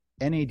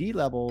NAD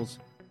levels,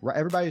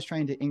 everybody's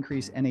trying to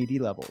increase NAD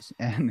levels.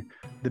 And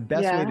the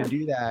best way to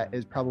do that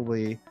is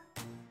probably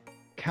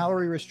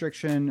calorie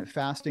restriction,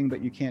 fasting,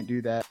 but you can't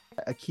do that.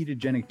 A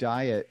ketogenic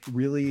diet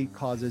really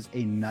causes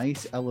a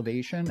nice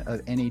elevation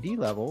of NAD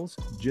levels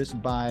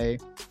just by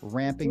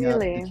ramping up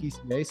the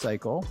TCA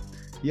cycle.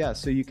 Yeah,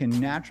 so you can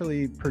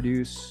naturally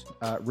produce,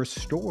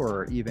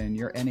 restore even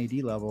your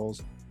NAD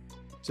levels.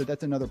 So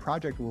that's another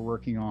project we're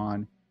working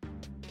on.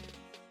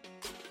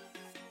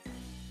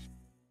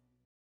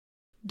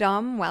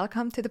 Dom,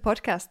 welcome to the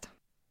podcast.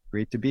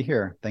 Great to be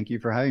here. Thank you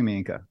for having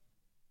me, Inka.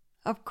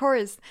 Of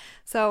course.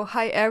 So,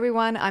 hi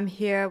everyone. I'm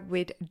here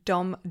with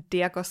Dom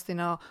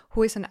D'Agostino,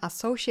 who is an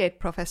associate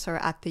professor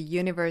at the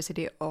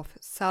University of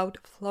South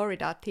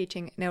Florida,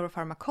 teaching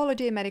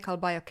neuropharmacology, medical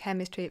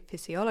biochemistry,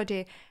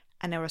 physiology,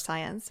 and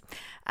neuroscience.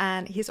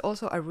 And he's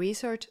also a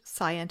research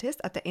scientist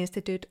at the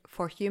Institute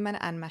for Human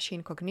and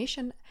Machine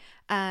Cognition.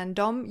 And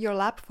Dom, your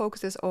lab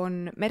focuses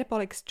on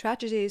metabolic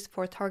strategies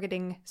for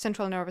targeting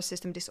central nervous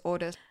system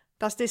disorders.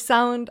 Does this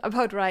sound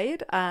about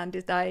right? And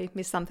did I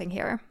miss something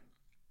here?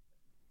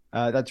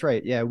 That's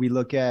right. Yeah, we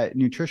look at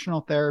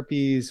nutritional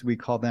therapies. We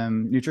call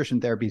them nutrition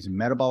therapies,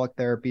 metabolic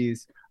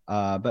therapies.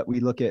 But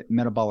we look at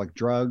metabolic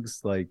drugs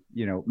like,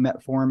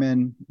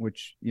 metformin,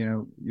 which,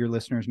 your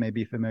listeners may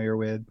be familiar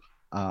with,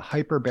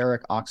 hyperbaric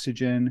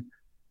oxygen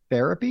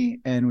therapy.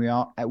 And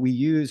we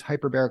use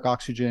hyperbaric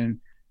oxygen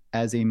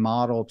as a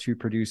model to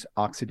produce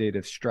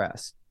oxidative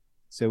stress.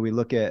 So we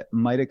look at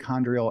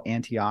mitochondrial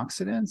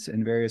antioxidants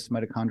and various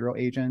mitochondrial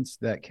agents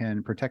that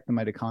can protect the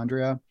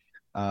mitochondria.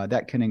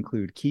 That can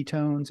include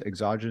ketones,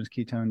 exogenous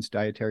ketones,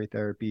 dietary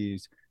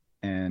therapies,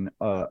 and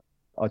a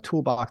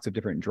toolbox of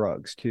different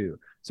drugs too.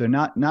 So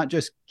not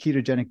just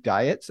ketogenic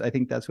diets. I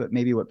think that's what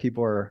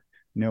people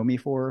know me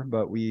for,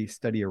 but we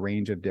study a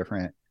range of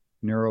different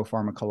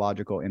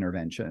neuropharmacological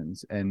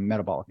interventions and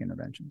metabolic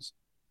interventions.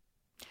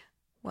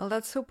 Well,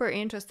 that's super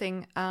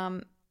interesting.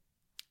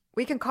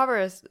 We can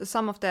cover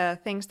some of the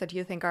things that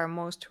you think are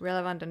most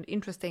relevant and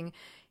interesting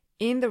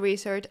in the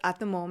research at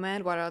the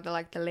moment. What are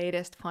the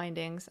latest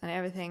findings and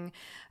everything?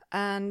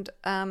 And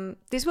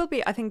this will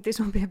be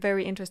a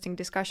very interesting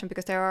discussion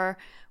because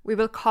we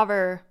will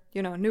cover,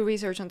 new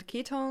research on the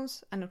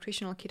ketones and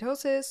nutritional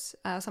ketosis,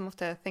 some of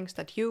the things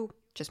that you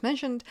just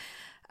mentioned,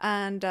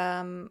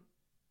 and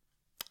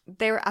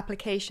their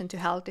application to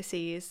health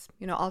disease,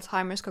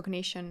 Alzheimer's,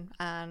 cognition,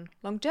 and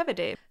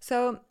longevity.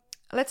 So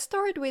let's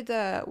start with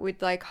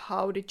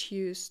how did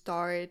you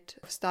start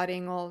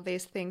studying all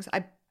these things?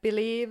 I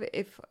believe,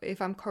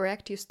 if I'm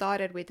correct, you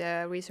started with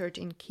research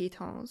in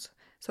ketones.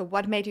 So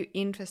what made you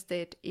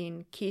interested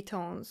in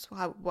ketones?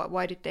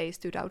 Why did they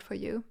stood out for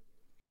you?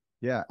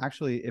 Yeah,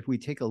 actually, if we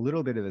take a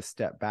little bit of a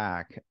step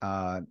back,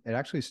 it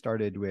actually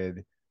started with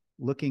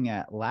looking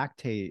at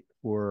lactate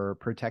for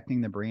protecting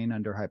the brain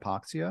under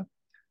hypoxia.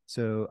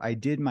 So I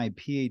did my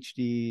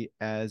PhD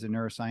as a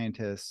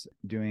neuroscientist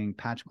doing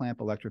patch clamp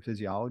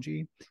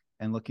electrophysiology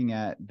and looking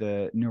at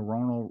the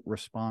neuronal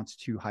response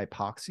to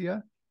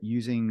hypoxia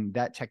using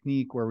that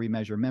technique where we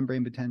measure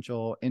membrane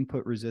potential,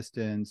 input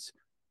resistance,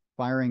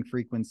 firing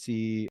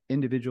frequency,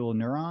 individual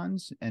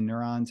neurons and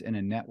neurons in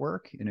a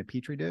network in a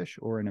petri dish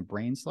or in a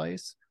brain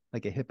slice,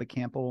 like a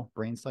hippocampal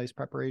brain slice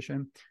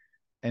preparation.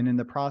 And in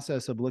the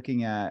process of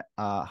looking at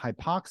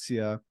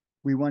hypoxia,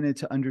 we wanted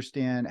to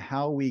understand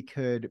how we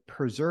could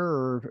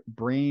preserve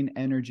brain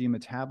energy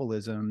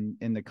metabolism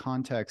in the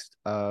context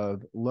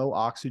of low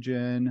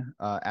oxygen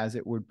as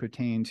it would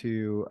pertain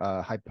to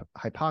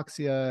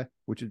hypoxia,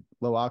 which is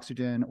low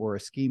oxygen, or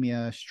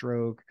ischemia,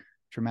 stroke,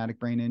 traumatic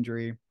brain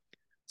injury.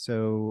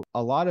 So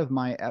a lot of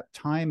my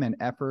time and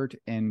effort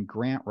in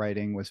grant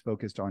writing was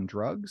focused on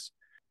drugs.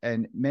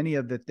 And many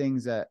of the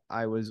things that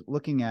I was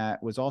looking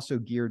at was also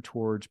geared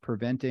towards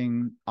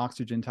preventing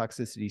oxygen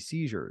toxicity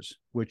seizures,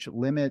 which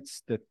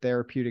limits the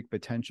therapeutic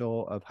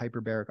potential of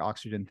hyperbaric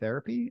oxygen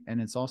therapy.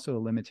 And it's also a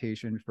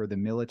limitation for the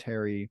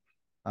military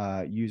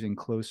using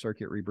closed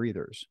circuit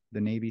rebreathers. The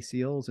Navy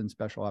SEALs and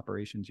special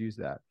operations use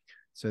that.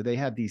 So they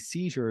have these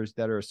seizures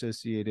that are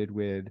associated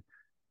with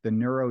the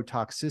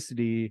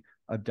neurotoxicity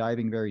of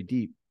diving very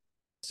deep.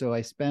 So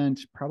I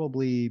spent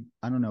probably,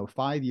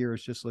 5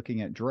 years just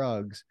looking at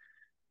drugs.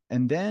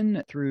 And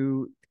then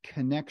through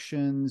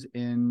connections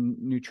in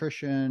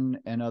nutrition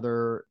and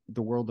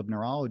the world of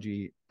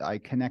neurology, I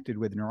connected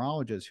with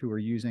neurologists who were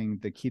using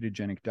the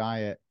ketogenic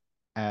diet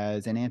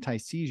as an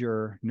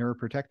anti-seizure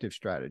neuroprotective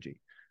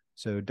strategy.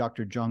 So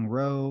Dr. Jung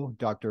Rowe,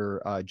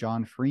 Dr.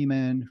 John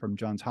Freeman from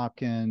Johns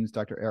Hopkins,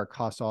 Dr. Eric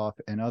Kossoff,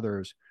 and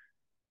others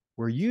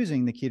were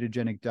using the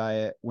ketogenic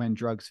diet when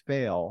drugs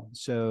fail.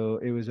 So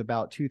it was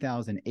about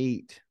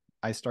 2008.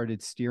 I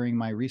started steering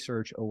my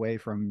research away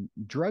from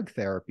drug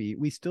therapy.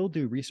 We still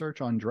do research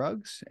on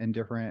drugs and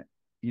different,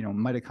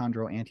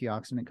 mitochondrial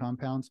antioxidant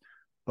compounds,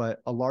 but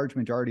a large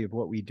majority of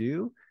what we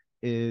do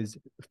is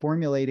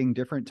formulating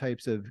different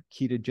types of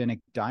ketogenic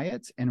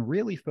diets and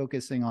really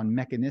focusing on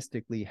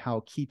mechanistically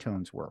how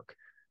ketones work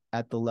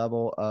at the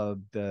level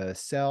of the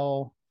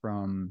cell,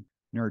 from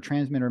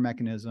neurotransmitter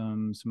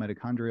mechanisms,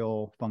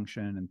 mitochondrial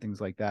function, and things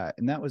like that.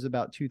 And that was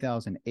about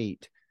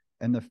 2008.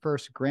 And the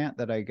first grant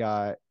that I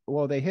got,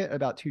 well, they hit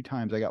about 2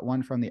 times. I got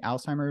one from the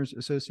Alzheimer's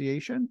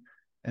Association,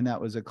 and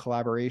that was a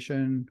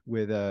collaboration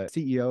with a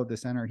CEO of the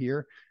center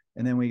here.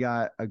 And then we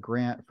got a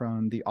grant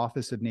from the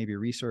Office of Navy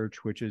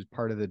Research, which is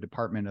part of the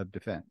Department of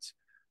Defense,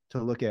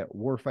 to look at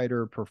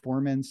warfighter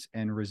performance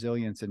and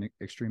resilience in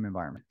extreme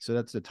environments. So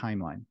that's the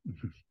timeline.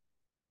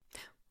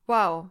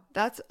 Wow,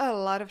 that's a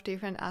lot of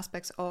different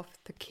aspects of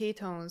the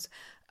ketones.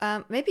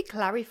 Maybe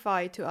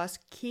clarify to us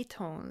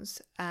ketones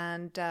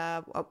and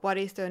what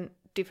is the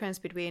difference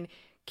between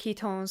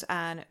ketones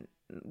and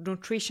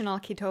nutritional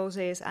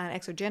ketosis and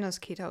exogenous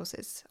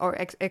ketosis or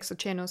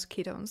exogenous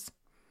ketones.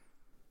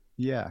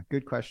 Yeah,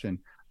 good question.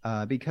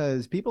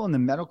 Because people in the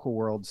medical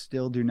world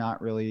still do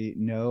not really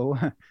know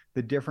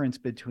the difference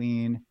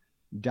between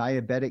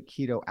diabetic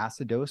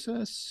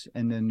ketoacidosis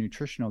and then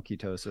nutritional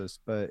ketosis.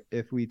 But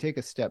if we take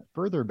a step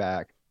further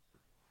back,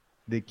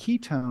 the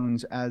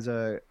ketones as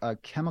a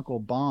chemical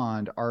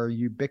bond are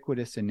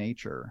ubiquitous in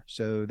nature.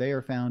 So they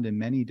are found in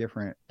many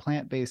different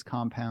plant-based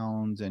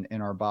compounds and in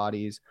our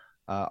bodies.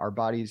 Our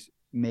bodies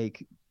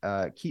make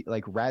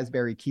like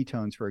raspberry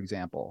ketones, for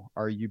example,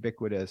 are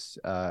ubiquitous.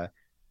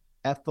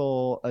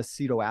 Ethyl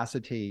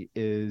acetoacetate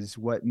is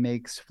what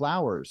makes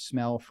flowers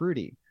smell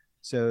fruity.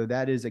 So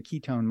that is a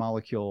ketone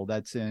molecule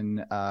that's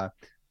in,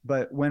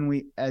 but when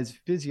we, as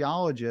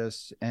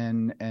physiologists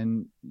and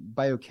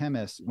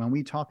biochemists, when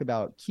we talk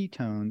about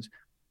ketones,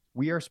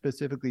 we are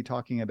specifically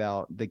talking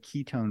about the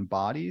ketone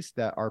bodies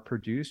that are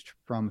produced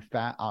from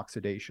fat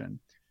oxidation.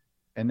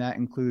 And that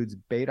includes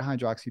beta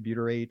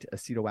hydroxybutyrate,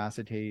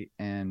 acetoacetate,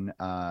 and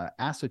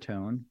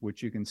acetone,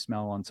 which you can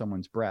smell on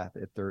someone's breath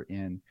if they're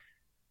in.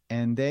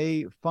 And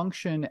they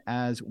function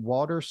as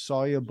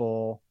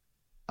water-soluble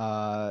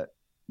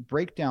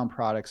breakdown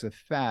products of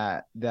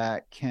fat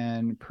that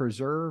can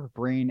preserve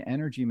brain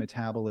energy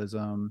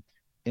metabolism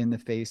in the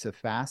face of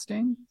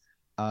fasting.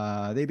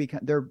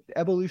 Their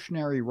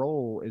evolutionary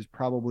role is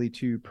probably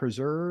to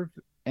preserve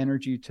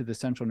energy to the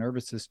central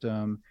nervous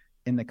system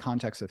in the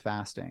context of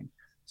fasting.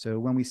 So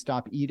when we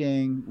stop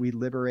eating, we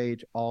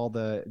liberate all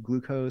the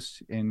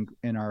glucose in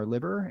our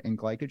liver and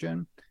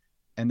glycogen.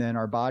 And then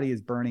our body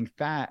is burning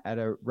fat at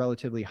a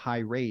relatively high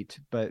rate,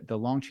 but the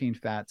long chain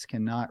fats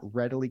cannot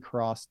readily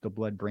cross the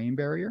blood-brain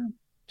barrier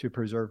to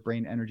preserve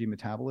brain energy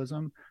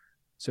metabolism.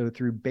 So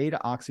through beta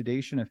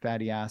oxidation of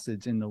fatty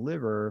acids in the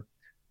liver,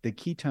 the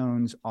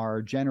ketones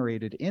are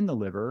generated in the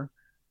liver.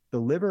 The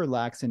liver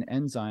lacks an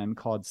enzyme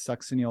called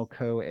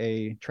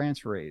succinyl-CoA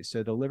transferase.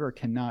 So the liver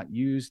cannot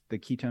use the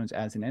ketones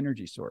as an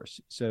energy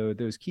source. So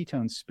those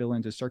ketones spill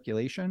into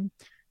circulation,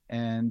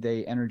 and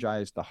they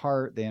energize the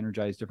heart, they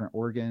energize different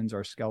organs,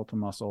 our skeletal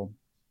muscle.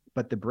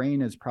 But the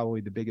brain is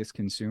probably the biggest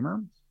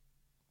consumer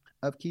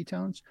of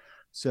ketones.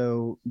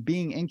 So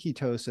being in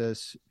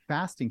ketosis,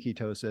 fasting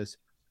ketosis,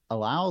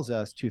 allows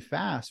us to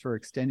fast for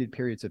extended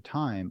periods of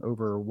time,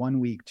 over 1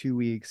 week, 2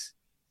 weeks,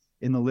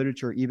 in the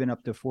literature, even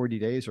up to 40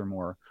 days or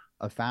more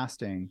of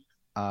fasting.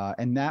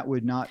 And that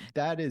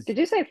is. Did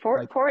you say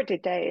like 40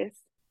 days?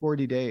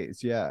 40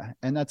 days, yeah.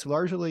 And that's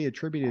largely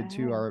attributed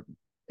to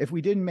if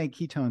we didn't make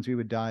ketones, we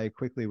would die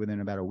quickly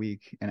within about a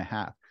week and a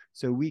half.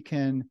 So we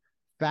can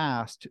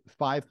fast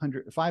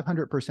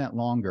 500%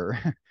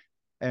 longer.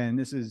 And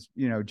this is,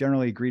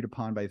 generally agreed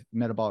upon by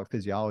metabolic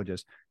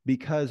physiologists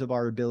because of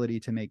our ability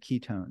to make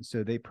ketones.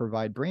 So they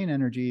provide brain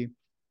energy,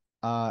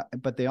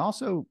 but they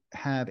also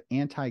have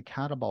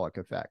anti-catabolic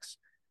effects,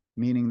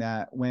 meaning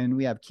that when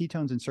we have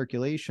ketones in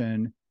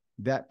circulation,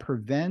 that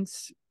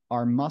prevents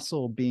our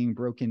muscle being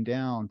broken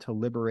down to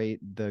liberate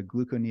the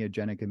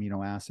gluconeogenic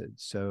amino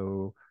acids.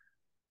 So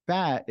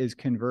fat is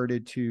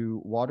converted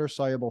to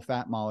water-soluble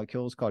fat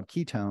molecules called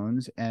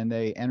ketones, and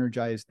they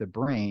energize the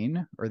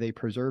brain, or they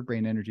preserve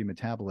brain energy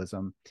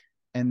metabolism.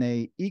 And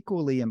they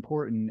equally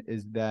important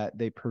is that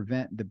they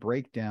prevent the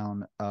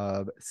breakdown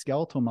of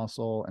skeletal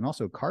muscle and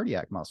also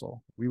cardiac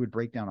muscle. We would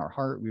break down our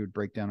heart, we would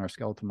break down our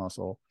skeletal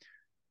muscle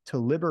to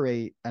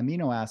liberate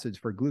amino acids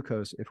for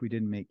glucose if we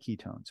didn't make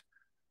ketones.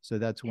 So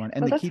that's one.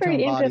 And well, the that's ketone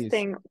very bodies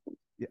interesting.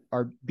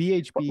 are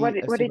BHB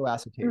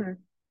acetoacetate.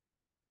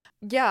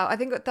 Yeah, I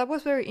think that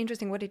was very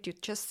interesting what did you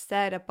just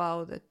said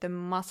about the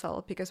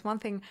muscle, because one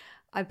thing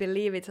I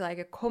believe it's like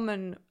a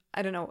common,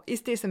 I don't know,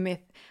 is this a myth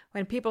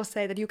when people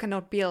say that you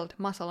cannot build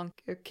muscle on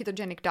a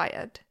ketogenic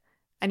diet?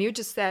 And you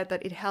just said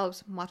that it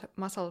helps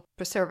muscle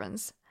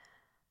preservance.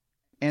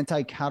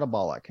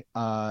 Anti-catabolic.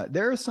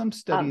 There are some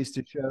studies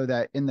to show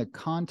that in the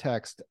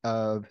context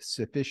of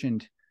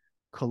sufficient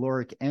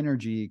caloric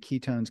energy,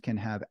 ketones can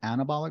have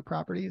anabolic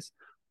properties.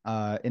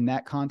 In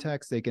that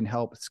context, they can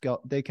help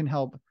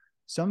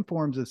some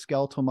forms of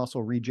skeletal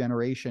muscle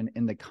regeneration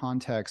in the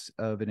context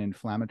of an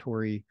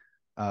inflammatory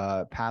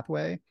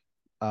pathway.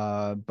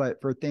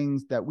 But for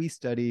things that we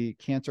study,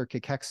 cancer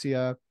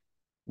cachexia,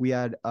 we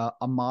had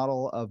a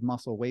model of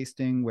muscle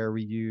wasting where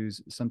we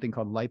use something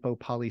called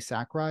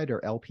lipopolysaccharide, or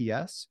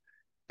LPS.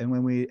 And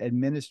when we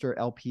administer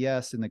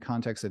LPS in the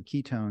context of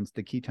ketones,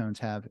 the ketones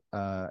have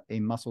a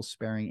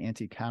muscle-sparing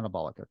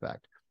anti-catabolic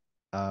effect.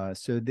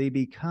 So they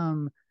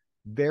become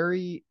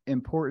very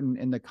important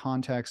in the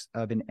context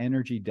of an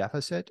energy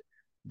deficit.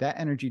 That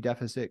energy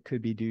deficit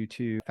could be due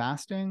to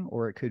fasting,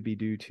 or it could be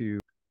due to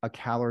a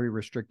calorie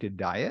restricted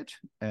diet.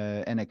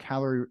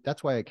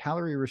 That's why a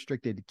calorie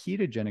restricted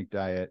ketogenic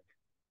diet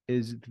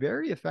is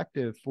very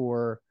effective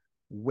for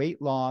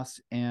weight loss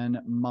and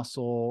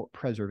muscle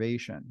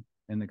preservation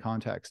in the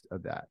context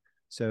of that.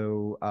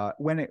 So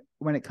when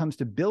it comes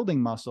to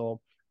building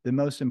muscle, the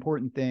most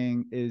important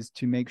thing is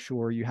to make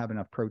sure you have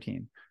enough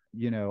protein.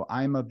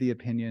 I'm of the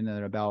opinion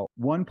that about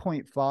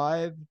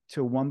 1.5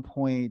 to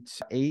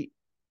 1.8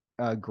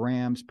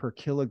 grams per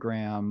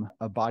kilogram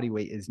of body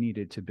weight is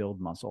needed to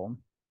build muscle.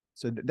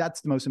 So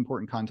that's the most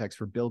important context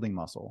for building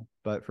muscle.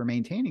 But for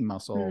maintaining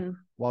muscle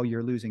while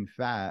you're losing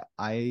fat,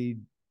 I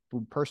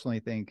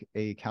personally think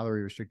a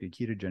calorie restricted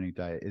ketogenic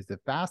diet is the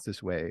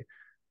fastest way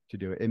to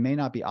do it. It may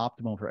not be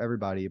optimal for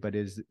everybody, but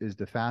is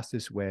the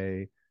fastest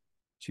way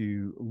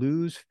to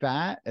lose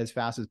fat as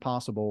fast as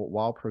possible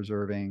while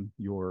preserving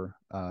your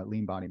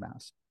lean body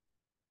mass.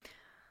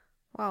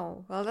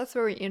 Wow, well, that's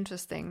very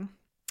interesting.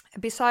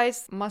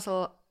 Besides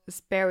muscle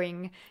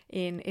sparing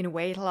in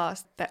weight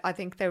loss, I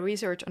think the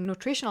research on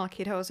nutritional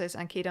ketosis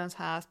and ketones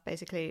has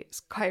basically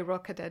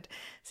skyrocketed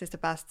since the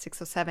past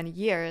 6 or 7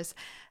 years.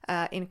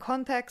 In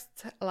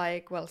context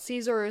like, well,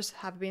 seizures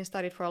have been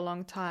studied for a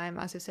long time,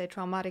 as you say,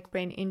 traumatic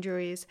brain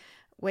injuries,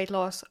 weight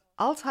loss,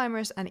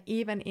 Alzheimer's, and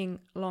even in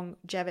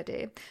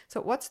longevity.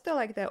 So what's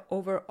the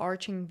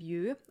overarching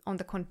view on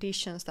the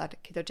conditions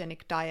that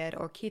ketogenic diet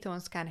or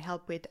ketones can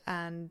help with?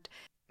 And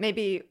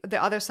maybe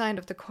the other side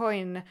of the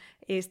coin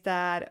is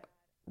that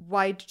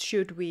why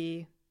should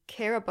we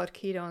care about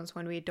ketones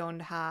when we don't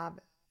have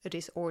a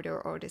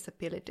disorder or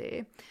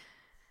disability?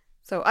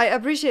 So I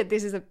appreciate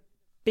this is a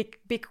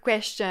big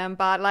question,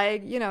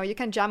 but you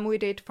can jam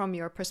with it from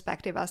your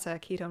perspective as a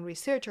ketone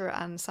researcher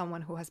and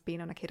someone who has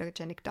been on a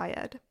ketogenic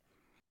diet.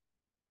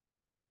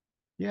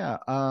 Yeah.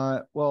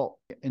 Well,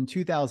 in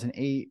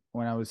 2008,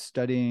 when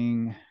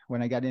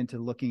I got into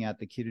looking at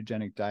the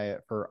ketogenic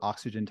diet for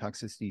oxygen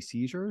toxicity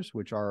seizures,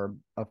 which are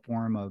a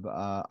form of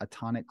a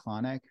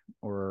tonic-clonic,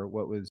 or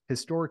what was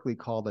historically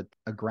called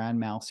a grand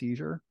mal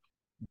seizure,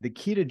 the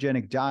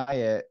ketogenic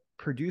diet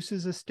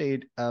produces a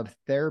state of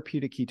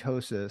therapeutic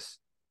ketosis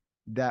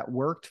that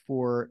worked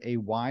for a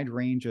wide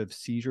range of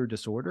seizure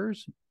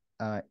disorders,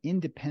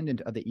 independent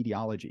of the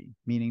etiology,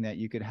 meaning that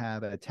you could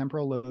have a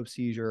temporal lobe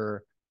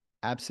seizure,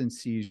 absence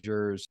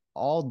seizures,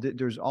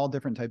 there's all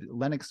different types: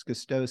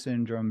 Lennox-Gastaut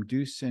syndrome,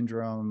 Deuce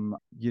syndrome,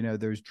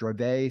 there's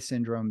Dravet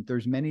syndrome.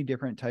 There's many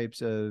different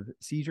types of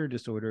seizure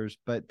disorders,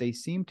 but they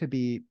seem to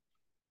be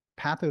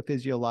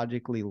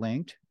pathophysiologically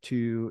linked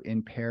to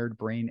impaired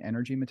brain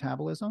energy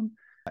metabolism.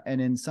 And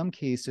in some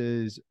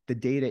cases, the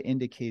data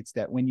indicates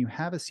that when you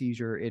have a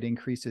seizure, it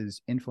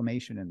increases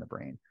inflammation in the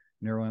brain,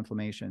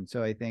 neuroinflammation.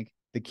 So I think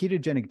the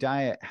ketogenic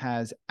diet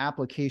has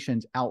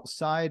applications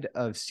outside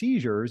of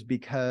seizures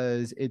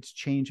because it's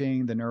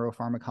changing the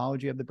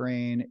neuropharmacology of the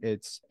brain.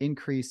 It's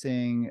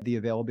increasing the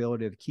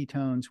availability of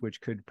ketones,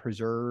 which could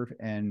preserve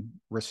and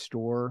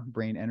restore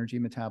brain energy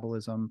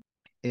metabolism.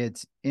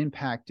 It's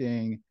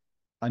impacting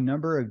a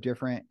number of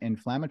different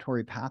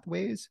inflammatory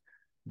pathways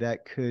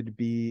that could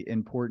be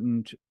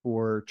important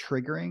for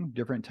triggering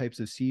different types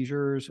of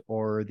seizures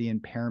or the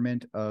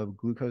impairment of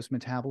glucose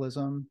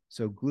metabolism.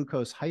 So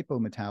glucose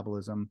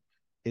hypometabolism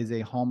is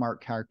a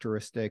hallmark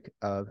characteristic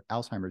of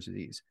Alzheimer's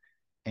disease.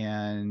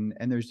 And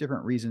there's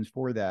different reasons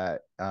for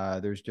that.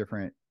 There's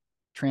different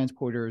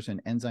transporters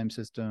and enzyme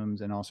systems,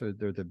 and also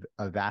there's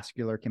a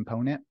vascular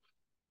component.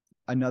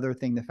 Another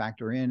thing to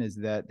factor in is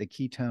that the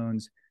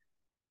ketones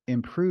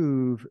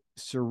improve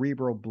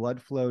cerebral blood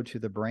flow to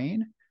the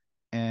brain.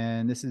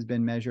 And this has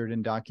been measured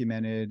and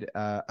documented.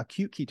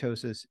 Acute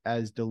ketosis,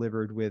 as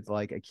delivered with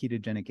a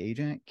ketogenic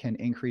agent, can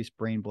increase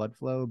brain blood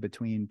flow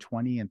between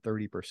 20 and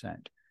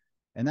 30%.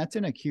 And that's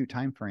an acute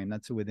time frame.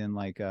 That's within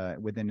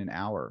an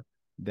hour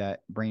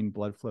that brain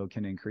blood flow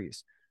can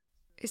increase.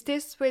 Is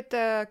this with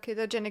the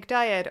ketogenic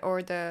diet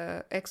or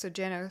the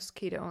exogenous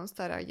ketones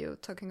that are you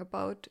talking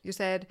about? You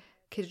said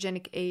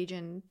ketogenic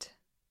agent.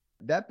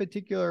 That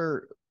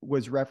particular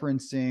was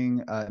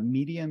referencing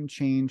medium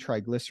chain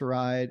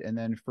triglyceride, and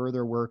then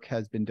further work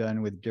has been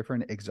done with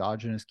different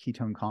exogenous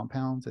ketone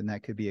compounds, and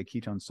that could be a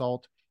ketone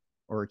salt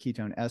or a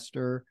ketone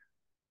ester.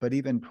 But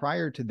even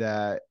prior to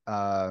that,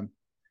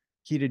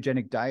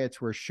 ketogenic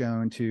diets were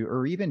shown to,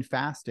 or even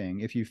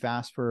fasting, if you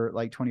fast for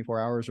 24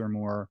 hours or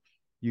more,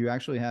 you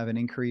actually have an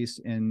increase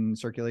in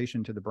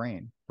circulation to the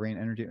brain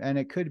energy. And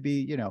it could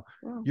be,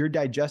 your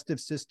digestive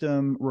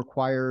system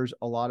requires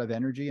a lot of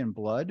energy and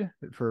blood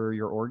for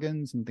your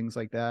organs and things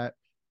like that.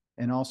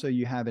 And also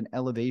you have an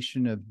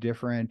elevation of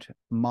different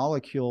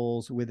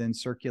molecules within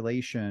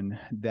circulation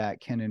that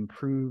can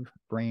improve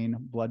brain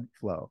blood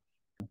flow.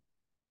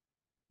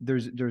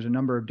 There's a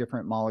number of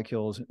different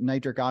molecules.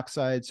 Nitric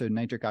oxide, so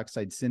nitric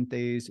oxide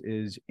synthase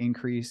is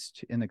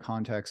increased in the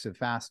context of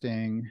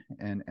fasting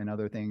and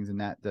other things, and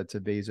that's a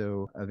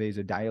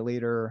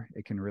vasodilator.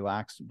 It can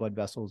relax blood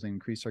vessels and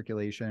increase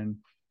circulation.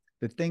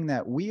 The thing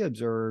that we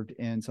observed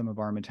in some of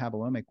our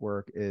metabolomic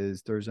work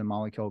is there's a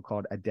molecule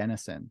called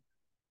adenosine,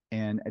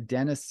 and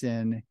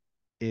adenosine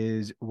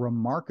is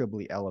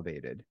remarkably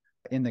elevated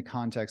in the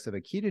context of a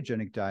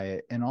ketogenic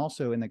diet, and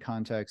also in the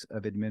context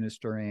of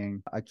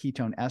administering a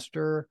ketone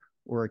ester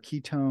or a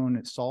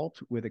ketone salt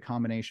with a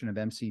combination of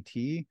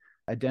MCT.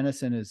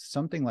 Adenosine is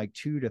something like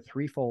 2 to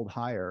 3-fold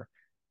higher.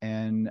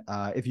 And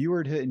if you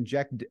were to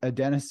inject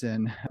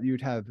adenosine,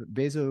 you'd have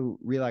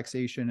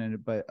vasorelaxation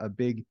and but a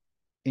big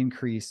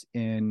increase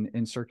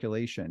in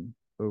circulation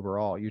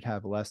overall. You'd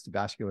have less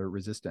vascular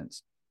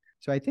resistance.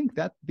 So I think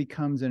that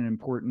becomes an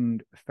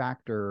important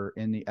factor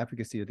in the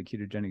efficacy of the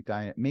ketogenic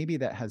diet. Maybe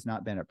that has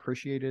not been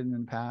appreciated in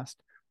the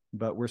past,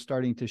 but we're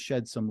starting to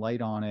shed some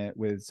light on it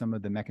with some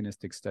of the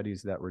mechanistic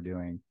studies that we're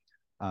doing.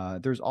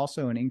 There's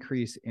also an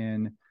increase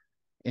in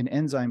an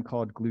enzyme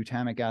called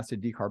glutamic acid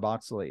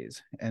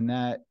decarboxylase, and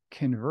that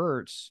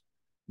converts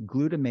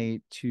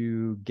glutamate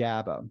to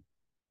GABA.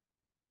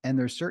 And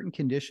there's certain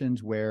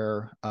conditions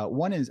where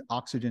one is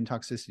oxygen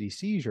toxicity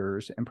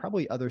seizures and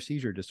probably other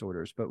seizure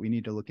disorders, but we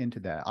need to look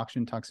into that.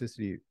 Oxygen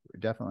toxicity,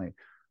 definitely.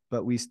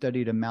 But we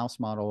studied a mouse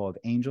model of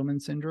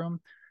Angelman syndrome,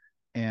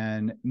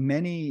 and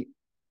many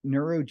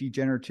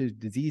neurodegenerative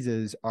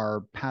diseases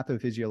are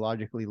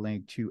pathophysiologically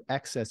linked to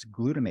excess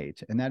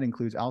glutamate, and that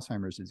includes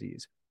Alzheimer's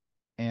disease.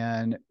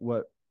 And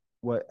what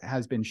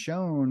has been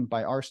shown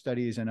by our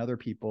studies and other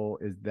people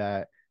is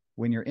that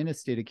when you're in a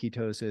state of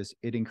ketosis,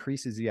 it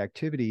increases the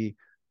activity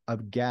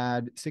of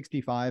GAD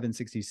 65 and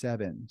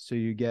 67. So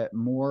you get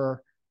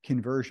more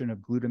conversion of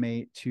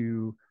glutamate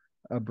to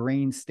a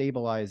brain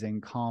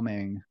stabilizing,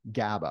 calming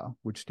GABA,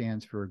 which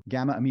stands for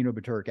gamma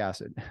aminobutyric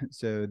acid.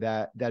 So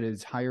that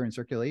is higher in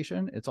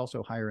circulation. It's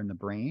also higher in the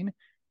brain,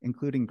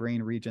 including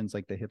brain regions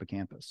like the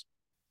hippocampus.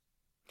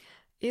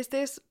 Is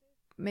this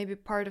maybe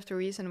part of the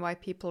reason why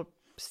people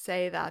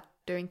say that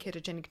during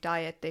ketogenic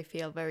diet they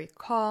feel very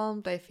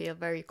calm, they feel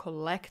very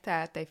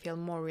collected, they feel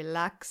more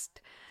relaxed,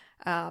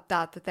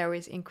 that there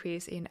is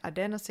increase in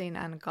adenosine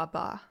and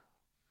GABA?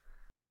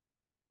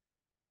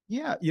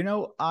 Yeah, you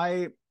know,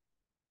 I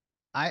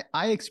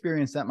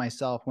experience that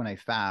myself when I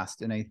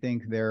fast, and I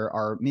think there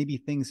are maybe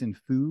things in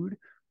food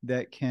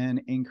that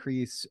can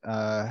increase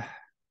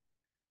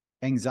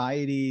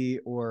anxiety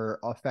or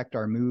affect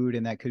our mood,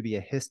 and that could be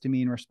a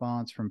histamine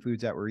response from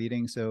foods that we're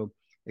eating. So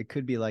it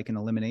could be like an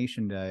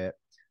elimination diet.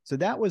 So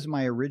that was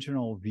my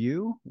original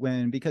view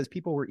because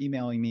people were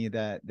emailing me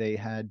that they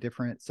had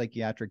different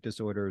psychiatric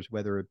disorders,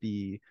 whether it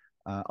be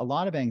a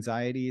lot of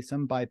anxiety,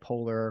 some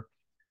bipolar,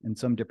 and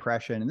some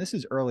depression. And this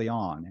is early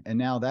on. And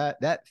now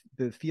that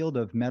the field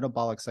of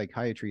metabolic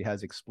psychiatry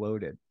has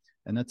exploded.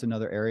 And that's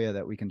another area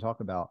that we can talk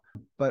about.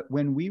 But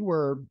when we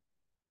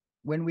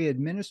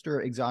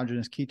administer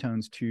exogenous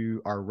ketones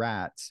to our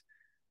rats,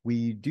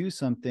 we do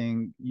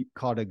something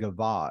called a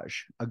gavage.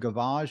 A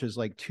gavage is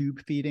like tube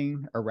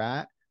feeding a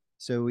rat.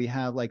 So we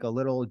have like a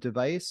little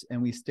device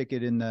and we stick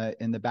it in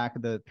the back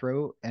of the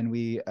throat, and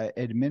we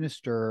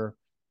administer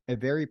a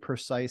very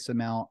precise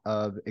amount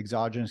of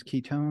exogenous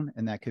ketone,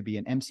 and that could be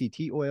an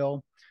MCT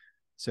oil.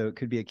 So it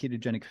could be a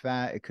ketogenic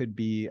fat, it could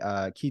be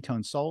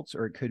ketone salts,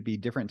 or it could be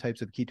different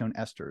types of ketone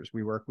esters.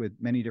 We work with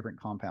many different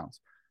compounds.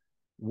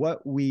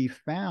 What we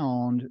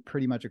found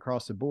pretty much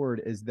across the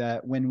board is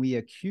that when we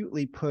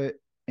acutely put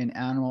an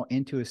animal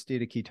into a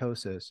state of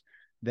ketosis,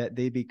 that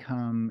they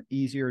become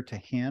easier to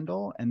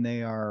handle, and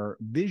they are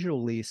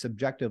visually,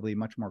 subjectively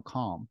much more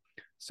calm.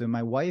 So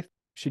my wife,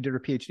 she did her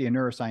PhD in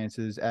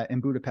neurosciences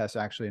in Budapest,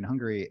 actually in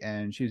Hungary,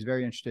 and she's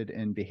very interested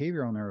in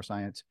behavioral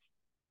neuroscience.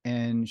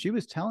 And she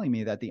was telling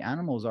me that the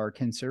animals are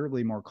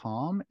considerably more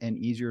calm and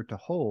easier to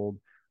hold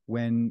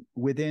when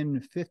within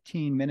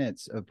 15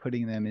 minutes of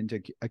putting them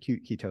into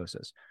acute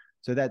ketosis.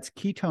 So that's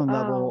ketone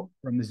level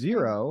from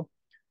 0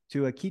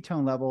 to a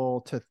ketone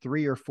level to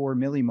 3 or 4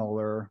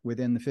 millimolar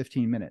within the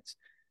 15 minutes.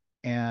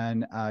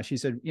 And she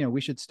said, you know,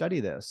 we should study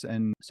this.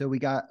 And so we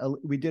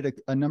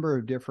did a number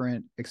of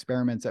different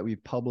experiments that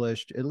we've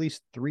published, at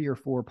least 3 or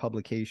 4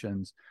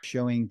 publications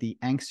showing the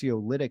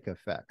anxiolytic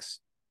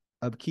effects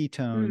of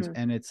ketones.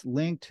 And it's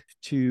linked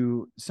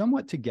to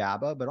somewhat to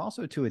GABA, but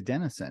also to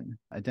adenosine.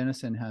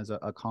 Adenosine has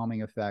a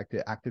calming effect.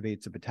 It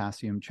activates the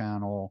potassium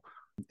channel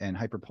and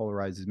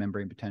hyperpolarizes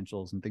membrane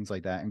potentials and things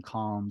like that, and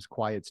calms,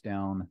 quiets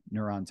down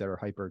neurons that are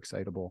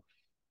hyperexcitable.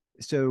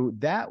 So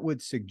that would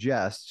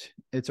suggest,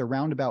 it's a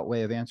roundabout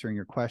way of answering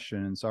your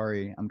question, and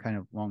sorry, I'm kind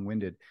of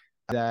long-winded,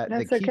 that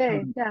That's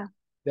okay. Yeah.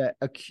 That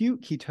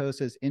acute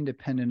ketosis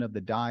independent of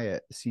the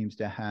diet seems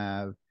to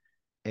have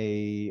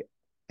an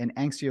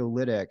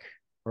anxiolytic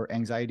or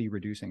anxiety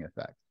reducing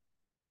effect.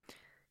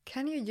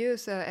 Can you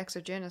use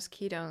exogenous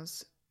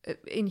ketones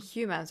in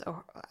humans,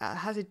 or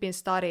has it been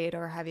studied,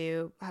 or have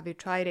you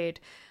tried it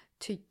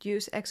to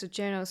use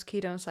exogenous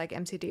ketones like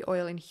MCT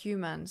oil in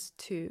humans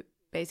to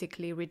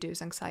basically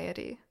reduce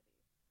anxiety?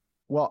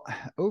 Well,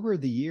 over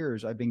the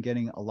years, I've been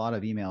getting a lot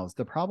of emails.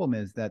 The problem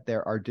is that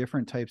there are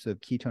different types of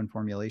ketone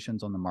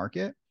formulations on the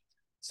market.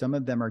 Some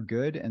of them are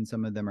good and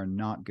some of them are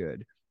not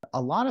good.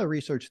 A lot of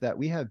research that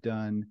we have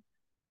done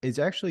is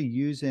actually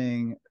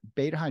using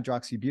beta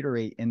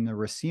hydroxybutyrate in the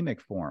racemic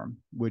form,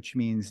 which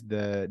means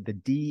the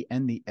D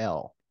and the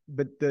L.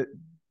 But the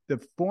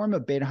form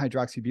of beta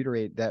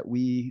hydroxybutyrate that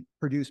we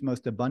produce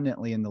most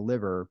abundantly in the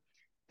liver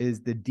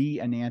is the D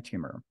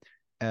enantiomer.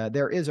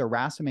 There is a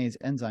racemase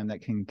enzyme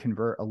that can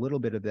convert a little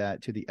bit of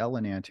that to the L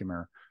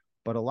enantiomer,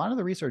 but a lot of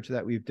the research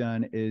that we've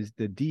done is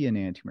the D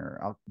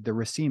enantiomer, the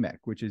racemic,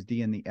 which is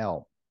D and the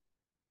L.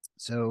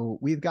 So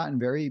we've gotten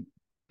very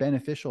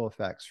beneficial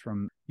effects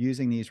from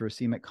using these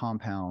racemic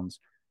compounds.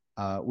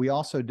 We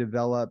also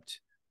developed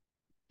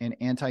an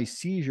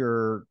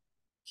anti-seizure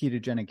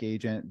ketogenic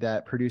agent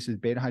that produces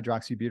beta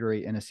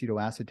hydroxybutyrate and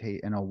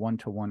acetoacetate in a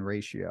 1-to-1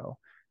 ratio.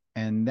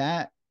 And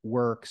that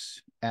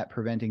works at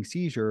preventing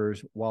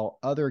seizures while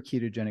other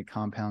ketogenic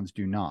compounds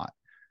do not.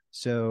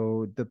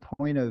 So the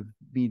point of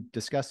me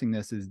discussing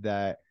this is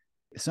that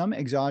some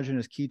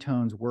exogenous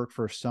ketones work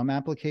for some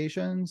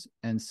applications,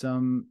 and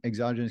some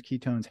exogenous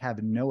ketones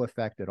have no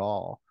effect at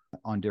all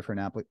on different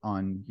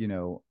on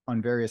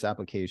various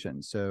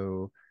applications.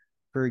 So,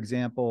 for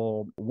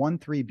example,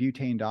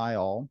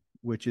 1,3-butanediol,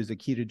 which is a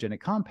ketogenic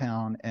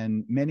compound,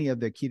 and many of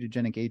the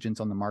ketogenic agents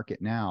on the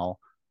market now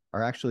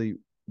are actually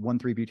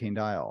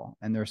 1,3-butanediol,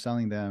 and they're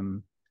selling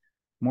them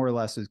more or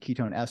less as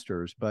ketone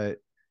esters, but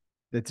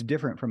that's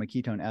different from a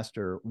ketone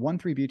ester.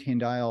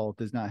 1,3-butanediol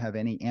does not have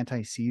any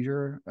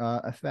anti-seizure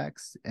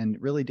effects, and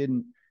really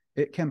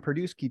it can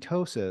produce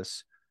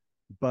ketosis,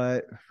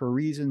 but for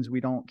reasons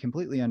we don't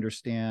completely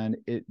understand,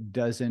 it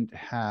doesn't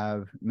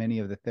have many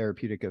of the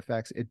therapeutic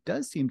effects. It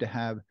does seem to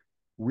have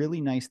really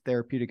nice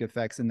therapeutic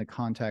effects in the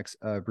context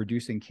of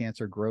reducing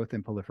cancer growth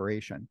and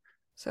proliferation.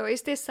 So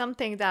is this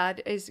something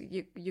that is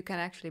you can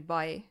actually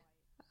buy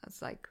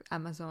as like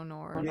Amazon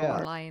or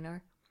online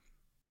or?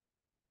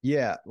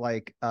 Yeah,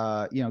 like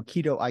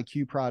Keto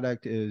IQ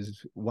product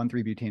is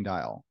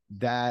 1,3-butanediol.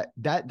 That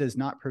does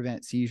not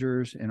prevent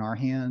seizures in our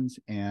hands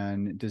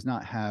and does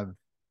not have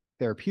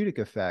therapeutic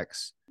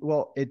effects.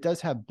 Well, it does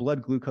have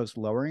blood glucose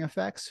lowering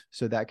effects,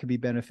 so that could be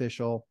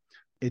beneficial.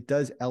 It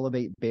does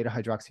elevate beta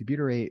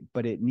hydroxybutyrate,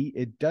 but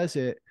it does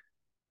it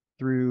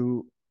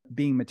through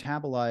being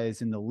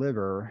metabolized in the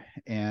liver,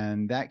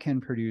 and that can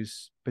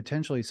produce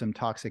potentially some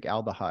toxic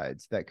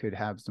aldehydes that could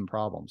have some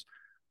problems.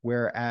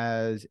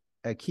 Whereas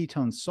a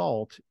ketone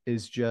salt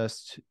is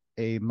just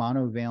a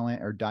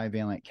monovalent or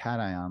divalent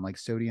cation, like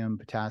sodium,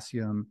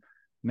 potassium,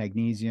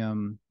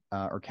 magnesium,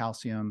 or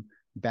calcium,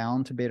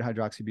 bound to beta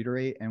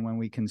hydroxybutyrate. And when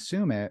we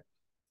consume it,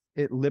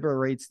 it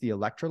liberates the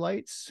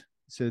electrolytes.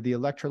 So the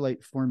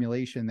electrolyte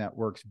formulation that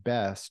works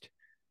best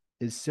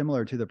is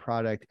similar to the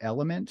product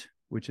Element,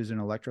 which is an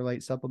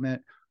electrolyte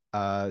supplement.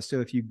 So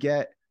if you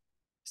get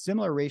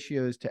similar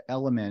ratios to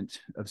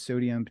Element of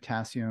sodium,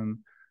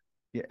 potassium,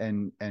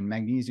 and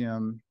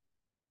magnesium,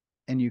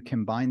 and you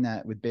combine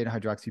that with beta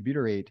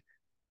hydroxybutyrate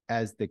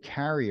as the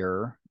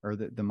carrier or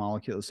the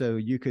molecule, so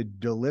you could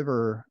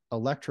deliver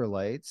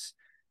electrolytes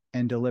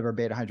and deliver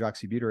beta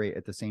hydroxybutyrate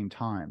at the same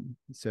time.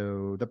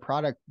 So the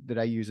product that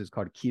I use is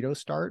called Keto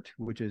Start,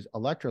 which is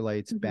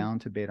electrolytes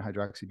bound to beta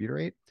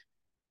hydroxybutyrate.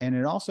 And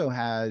it also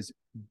has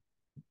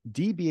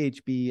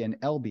DBHB and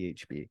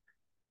LBHB.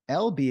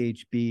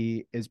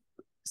 LBHB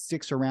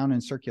sticks around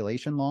in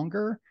circulation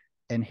longer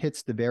and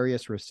hits the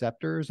various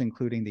receptors,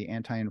 including the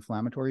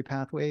anti-inflammatory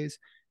pathways,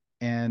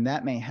 and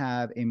that may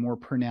have a more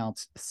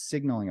pronounced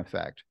signaling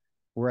effect.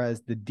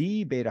 Whereas the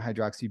D-beta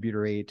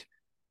hydroxybutyrate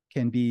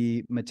can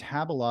be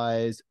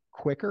metabolized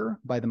quicker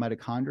by the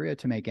mitochondria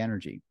to make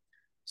energy.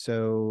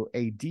 So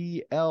a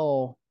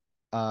DL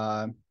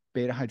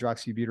beta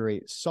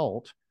hydroxybutyrate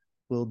salt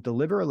will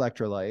deliver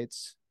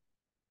electrolytes,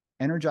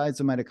 energize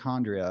the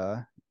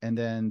mitochondria, and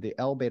then the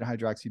L beta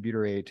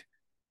hydroxybutyrate,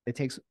 it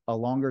takes a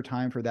longer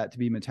time for that to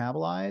be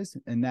metabolized,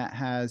 and that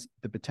has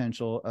the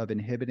potential of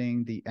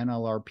inhibiting the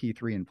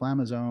NLRP3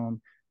 inflammasome.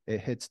 It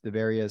hits the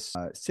various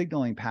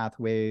signaling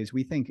pathways.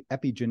 We think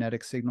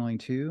epigenetic signaling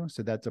too,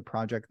 so that's a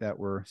project that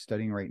we're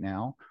studying right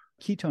now.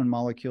 Ketone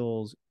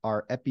molecules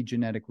are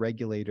epigenetic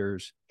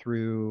regulators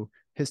through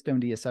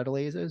histone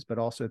deacetylases, but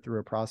also through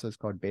a process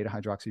called beta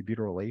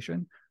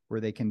hydroxybutyrylation,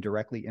 where they can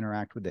directly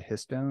interact with the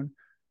histone.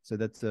 So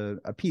that's a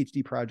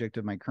PhD project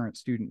of my current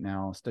student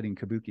now studying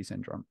Kabuki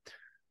syndrome.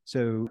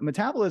 So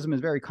metabolism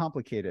is very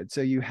complicated.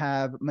 So you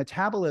have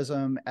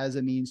metabolism as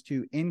a means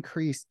to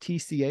increase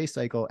TCA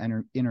cycle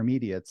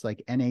intermediates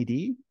like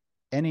NAD.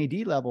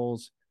 NAD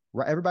levels,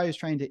 everybody's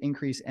trying to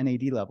increase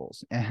NAD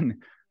levels.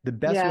 And the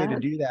best way to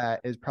do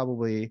that is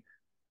probably,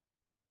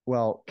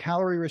 well,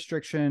 calorie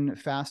restriction,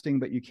 fasting,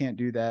 but you can't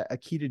do that. A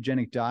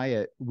ketogenic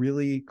diet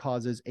really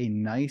causes a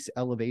nice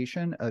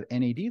elevation of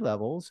NAD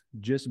levels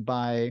just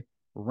by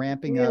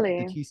ramping up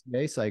the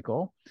TCA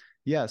cycle.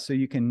 Yeah, so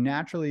you can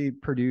naturally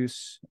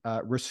produce,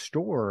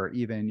 restore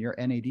even your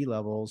NAD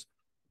levels.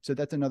 So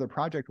that's another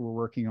project we're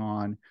working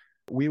on.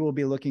 We will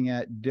be looking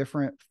at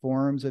different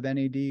forms of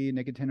NAD,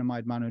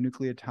 nicotinamide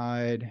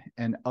mononucleotide,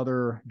 and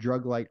other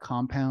drug-like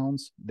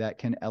compounds that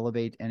can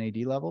elevate NAD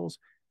levels,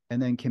 and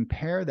then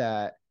compare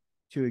that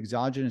to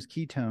exogenous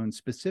ketones,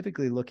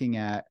 specifically looking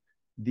at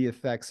the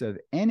effects of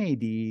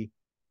NAD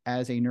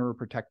as a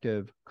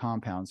neuroprotective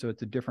compound. So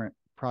it's a different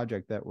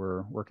project that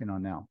we're working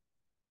on now.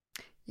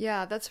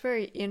 Yeah, that's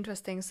very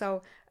interesting.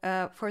 So,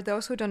 for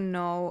those who don't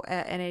know,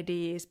 NAD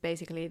is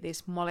basically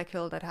this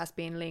molecule that has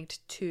been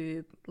linked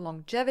to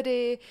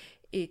longevity.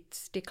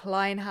 Its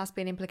decline has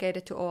been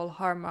implicated to all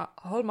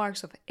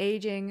hallmarks of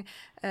aging.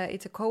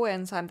 It's a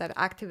coenzyme that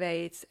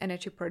activates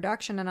energy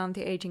production and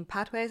anti-aging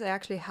pathways. I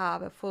actually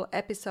have a full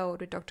episode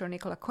with Dr.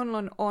 Nicola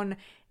Conlon on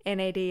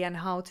NAD and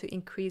how to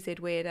increase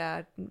it with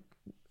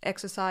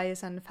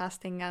exercise and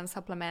fasting and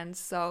supplements.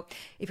 So,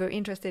 if you're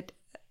interested,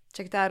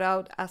 check that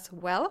out as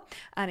well.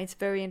 And it's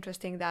very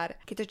interesting that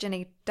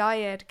ketogenic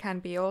diet can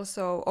be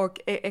also, or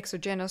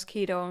exogenous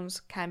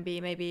ketones can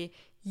be maybe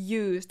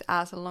used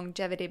as a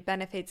longevity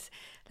benefits.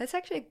 Let's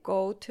actually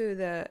go to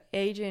the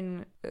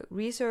aging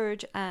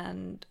research.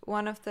 And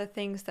one of the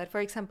things that, for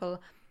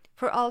example,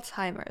 for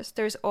Alzheimer's,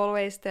 there's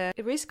always the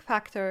risk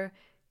factor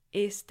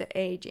is the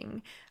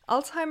aging.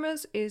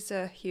 Alzheimer's is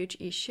a huge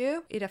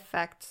issue. It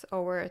affects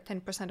over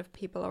 10% of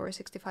people over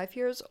 65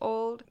 years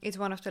old. It's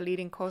one of the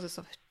leading causes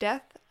of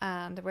death,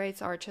 and the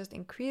rates are just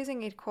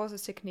increasing. It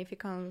causes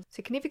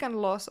significant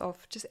loss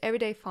of just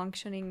everyday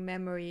functioning,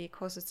 memory,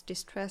 causes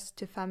distress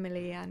to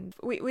family, and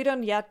we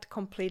don't yet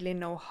completely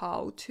know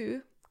how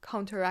to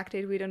counteract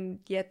it. We don't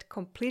yet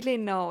completely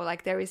know,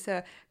 like there is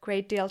a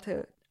great deal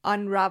to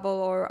unravel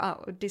or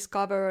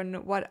discover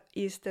on what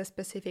is the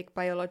specific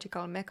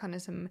biological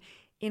mechanism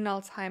in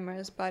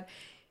Alzheimer's. But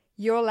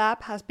your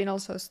lab has been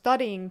also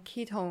studying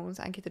ketones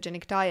and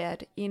ketogenic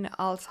diet in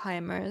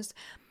Alzheimer's.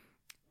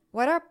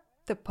 What are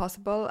the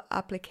possible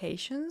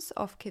applications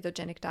of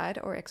ketogenic diet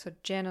or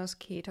exogenous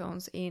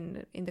ketones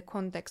in the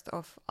context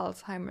of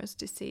Alzheimer's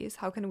disease?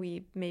 How can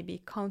we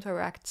maybe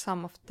counteract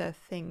some of the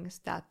things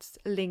that's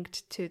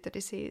linked to the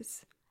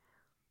disease?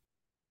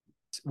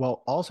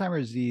 Well,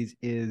 Alzheimer's disease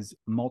is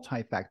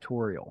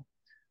multifactorial,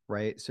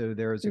 right? So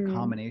there's a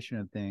combination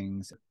of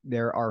things.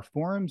 There are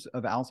forms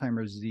of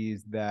Alzheimer's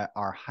disease that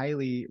are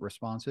highly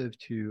responsive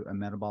to a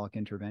metabolic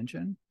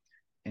intervention.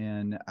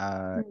 And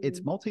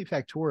it's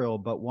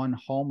multifactorial, but one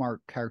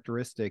hallmark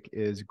characteristic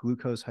is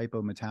glucose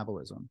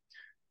hypometabolism.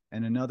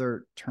 And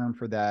another term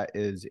for that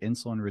is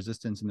insulin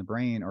resistance in the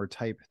brain, or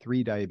type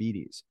 3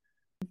 diabetes.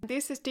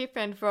 This is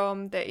different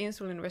from the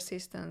insulin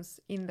resistance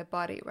in the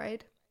body,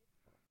 right?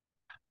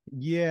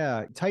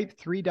 Yeah, type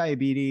 3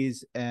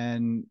 diabetes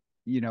and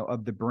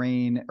of the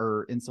brain,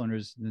 or insulin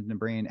resistance in the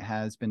brain,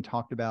 has been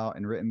talked about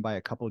and written by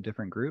a couple of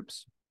different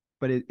groups.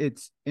 But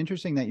it's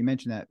interesting that you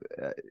mentioned that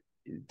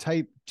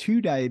type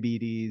 2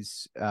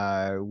 diabetes,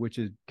 which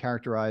is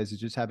characterized as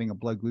just having a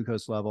blood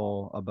glucose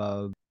level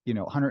above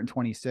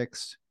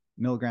 126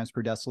 milligrams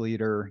per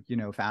deciliter,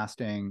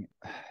 fasting.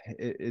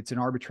 It's an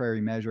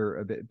arbitrary measure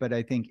of it, but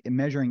I think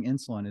measuring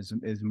insulin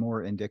is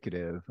more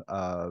indicative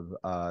of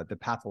the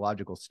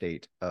pathological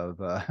state of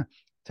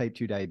type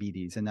 2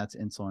 diabetes, and that's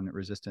insulin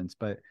resistance.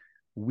 But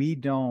we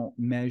don't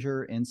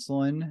measure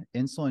insulin.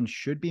 Insulin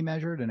should be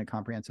measured in a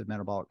comprehensive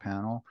metabolic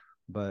panel,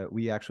 but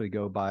we actually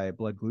go by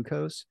blood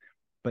glucose.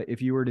 But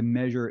if you were to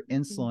measure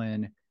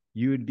insulin,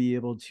 you would be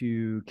able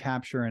to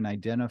capture and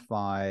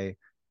identify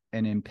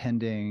an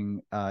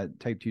impending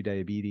type 2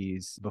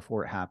 diabetes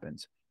before it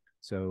happens.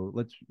 So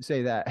let's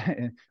say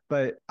that.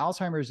 But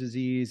Alzheimer's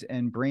disease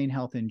and brain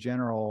health in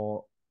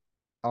general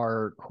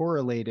are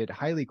correlated,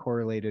 highly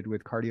correlated,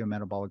 with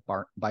cardiometabolic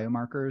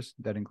biomarkers.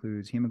 That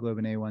includes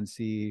hemoglobin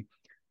A1C,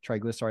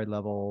 triglyceride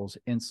levels,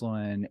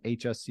 insulin,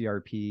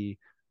 hsCRP.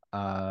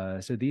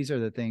 So these are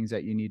the things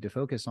that you need to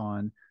focus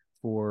on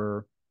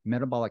for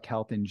metabolic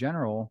health in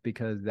general,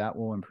 because that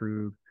will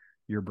improve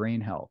your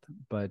brain health.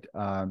 But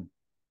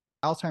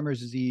Alzheimer's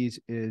disease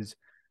is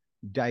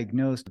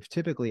diagnosed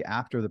typically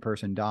after the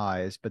person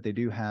dies, but they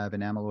do have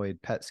an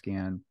amyloid PET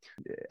scan.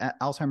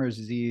 Alzheimer's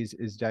disease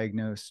is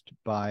diagnosed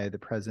by the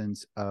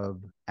presence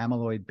of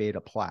amyloid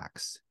beta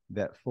plaques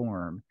that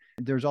form.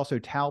 There's also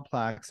tau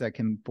plaques that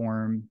can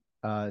form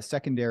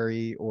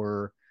secondary,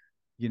 or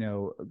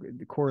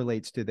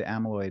correlates to the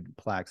amyloid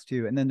plaques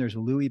too. And then there's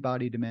Lewy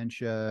body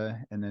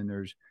dementia, and then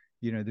there's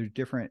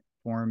different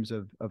forms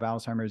of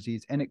Alzheimer's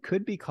disease. And it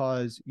could be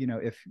caused,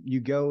 if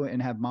you go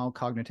and have mild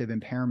cognitive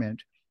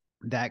impairment,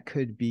 that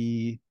could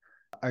be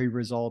a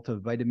result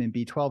of vitamin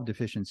B12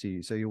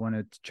 deficiency. So you want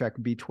to check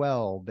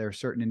B12. There are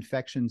certain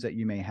infections that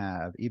you may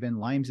have, even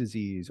Lyme's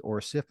disease or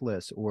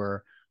syphilis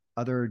or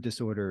other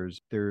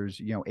disorders.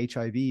 There's,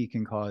 HIV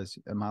can cause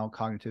a mild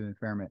cognitive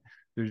impairment.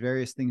 There's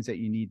various things that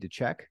you need to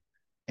check.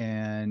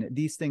 And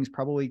these things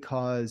probably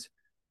cause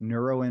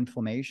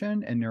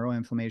neuroinflammation, and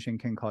neuroinflammation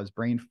can cause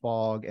brain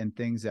fog and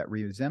things that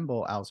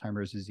resemble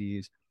Alzheimer's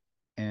disease.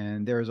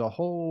 And there's a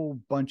whole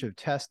bunch of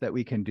tests that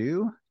we can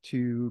do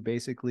to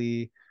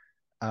basically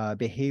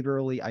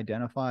behaviorally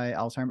identify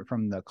Alzheimer's,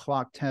 from the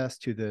clock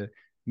test to the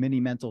mini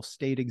mental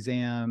state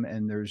exam.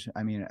 And there's,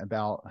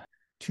 about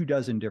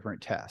 24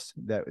 different tests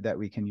that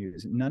we can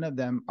use. None of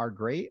them are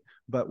great,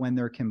 but when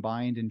they're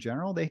combined in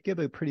general, they give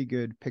a pretty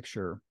good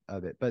picture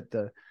of it. But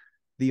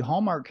the The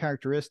hallmark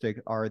characteristic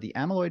are the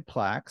amyloid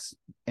plaques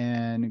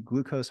and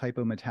glucose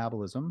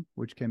hypometabolism,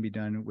 which can be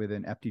done with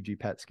an FDG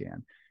PET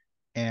scan.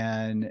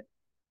 And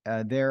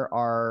there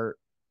are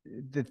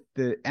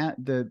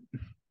the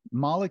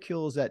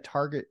molecules that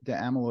target the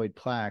amyloid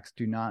plaques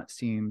do not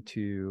seem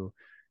to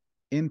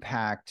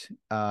impact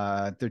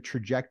the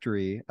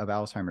trajectory of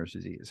Alzheimer's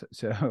disease.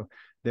 So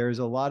there's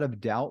a lot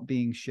of doubt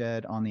being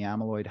shed on the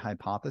amyloid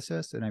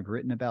hypothesis, and I've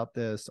written about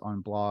this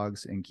on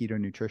blogs and keto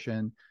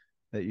nutrition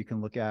that you can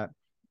look at.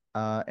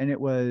 And it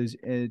was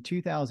in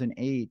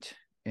 2008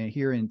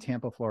 here in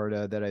Tampa,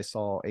 Florida, that I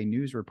saw a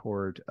news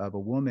report of a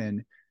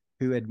woman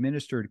who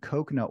administered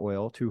coconut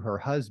oil to her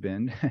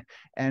husband,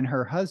 and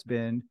her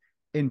husband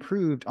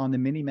improved on the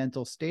mini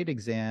mental state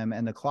exam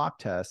and the clock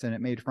test, and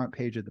it made front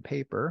page of the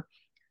paper.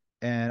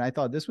 And I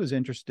thought this was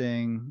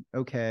interesting.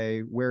 Okay,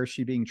 where is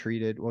she being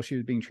treated? Well, she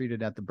was being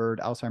treated at the Bird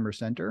Alzheimer's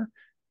Center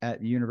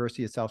at the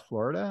University of South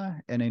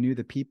Florida. And I knew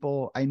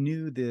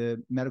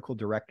the medical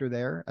director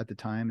there at the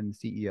time and the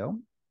CEO.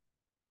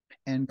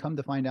 And come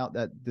to find out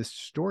that this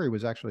story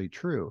was actually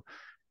true.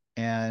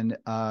 And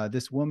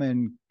this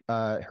woman,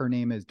 her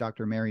name is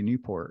Dr. Mary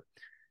Newport.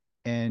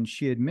 And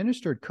she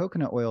administered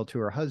coconut oil to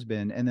her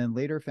husband, and then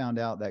later found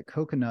out that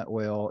coconut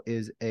oil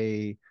is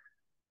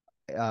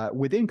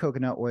within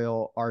coconut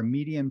oil are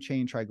medium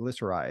chain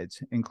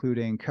triglycerides,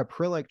 including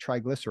caprylic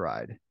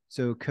triglyceride.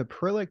 So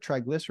caprylic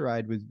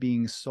triglyceride was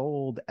being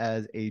sold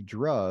as a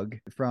drug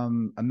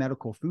from a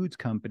medical foods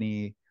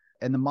company,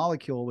 and the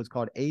molecule was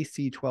called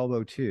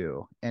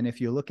AC1202. And if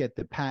you look at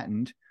the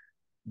patent,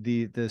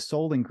 the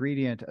sole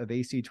ingredient of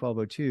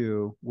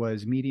AC1202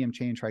 was medium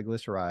chain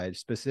triglyceride,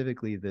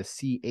 specifically the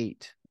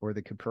C8 or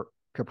the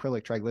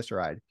caprylic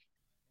triglyceride.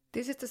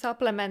 This is the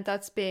supplement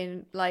that's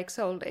been like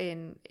sold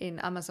in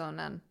Amazon,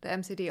 and the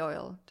MCT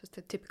oil, just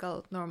a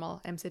typical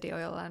normal MCT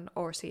oil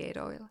or C8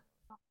 oil.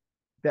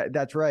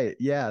 That's right.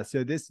 Yeah.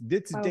 So this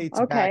dates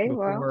back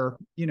before,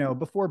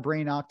 before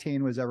Brain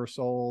Octane was ever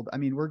sold. I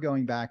mean, we're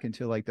going back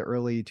into like the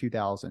early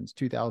 2000s,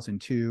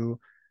 2002,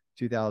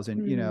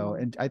 2000,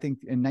 and I think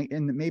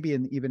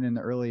even in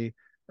the early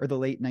or the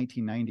late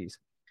 1990s.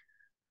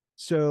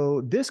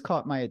 So this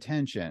caught my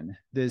attention,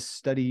 this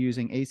study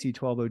using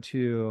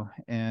AC1202,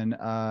 and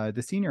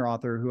the senior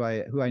author who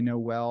I know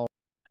well,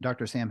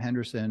 Dr. Sam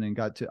Henderson, and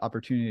got the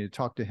opportunity to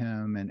talk to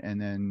him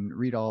and then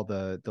read all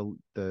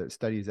the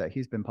studies that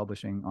he's been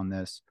publishing on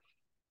this.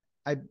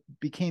 I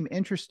became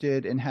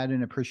interested and had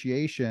an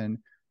appreciation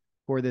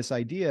for this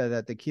idea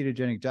that the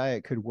ketogenic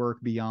diet could work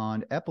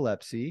beyond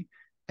epilepsy,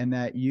 and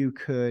that you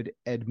could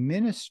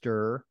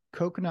administer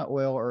coconut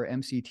oil or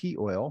MCT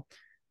oil,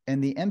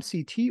 and the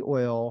MCT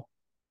oil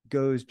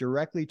goes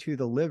directly to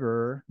the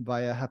liver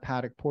via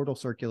hepatic portal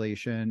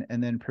circulation,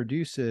 and then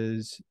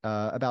produces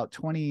about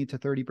 20 to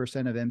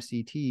 30% of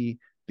MCT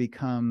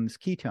becomes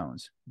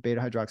ketones, beta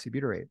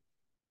hydroxybutyrate.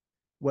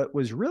 What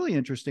was really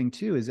interesting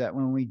too is that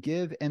when we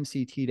give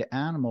MCT to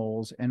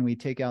animals and we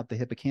take out the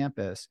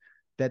hippocampus,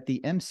 that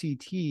the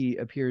MCT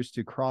appears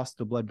to cross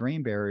the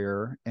blood-brain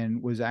barrier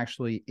and was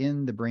actually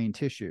in the brain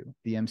tissue,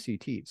 the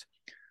MCTs.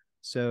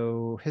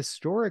 So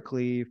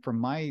historically, from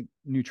my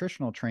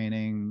nutritional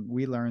training,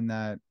 we learned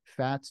that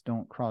fats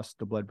don't cross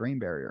the blood-brain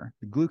barrier.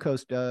 The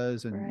glucose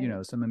does, and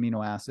right. Some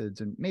amino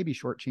acids and maybe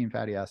short-chain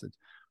fatty acids.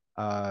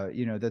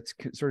 That's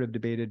sort of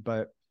debated,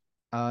 but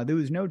there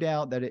was no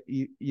doubt that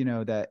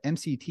that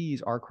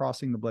MCTs are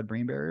crossing the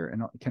blood-brain barrier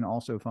and can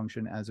also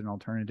function as an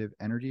alternative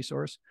energy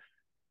source.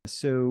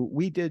 So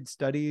we did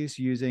studies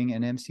using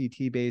an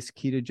MCT-based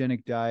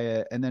ketogenic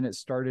diet, and then it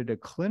started a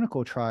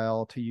clinical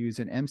trial to use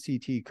an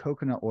MCT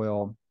coconut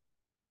oil,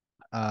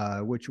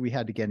 which we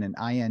had to get an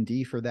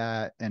IND for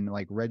that and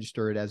like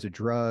register it as a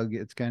drug.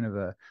 It's kind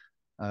of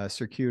a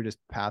circuitous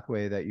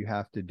pathway that you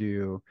have to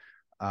do,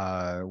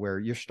 where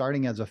you're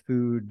starting as a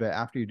food, but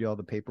after you do all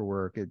the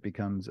paperwork, it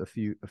becomes a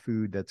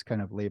food that's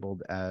kind of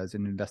labeled as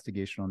an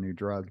investigational new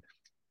drug.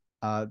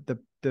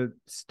 The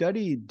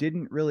study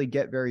didn't really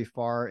get very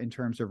far in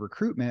terms of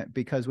recruitment,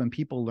 because when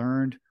people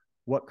learned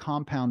what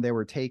compound they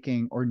were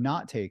taking or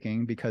not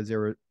taking because they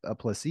were a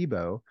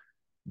placebo,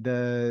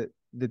 the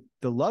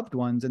loved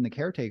ones and the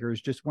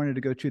caretakers just wanted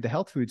to go to the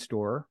health food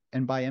store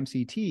and buy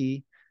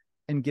MCT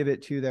and give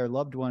it to their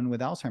loved one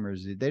with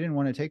Alzheimer's disease. They didn't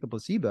want to take a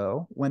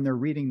placebo when they're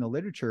reading the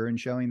literature and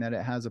showing that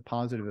it has a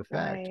positive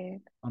effect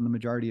on the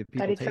majority of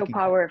people. That it's so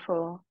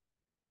powerful.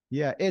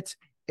 Yeah, it's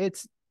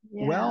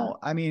yeah. Well,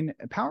 I mean,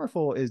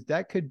 powerful is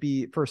that could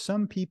be, for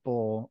some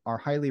people are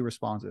highly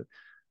responsive.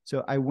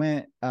 So I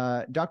went,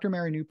 Dr.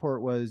 Mary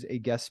Newport was a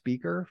guest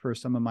speaker for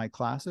some of my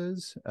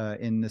classes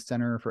in the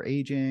Center for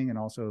Aging and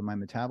also my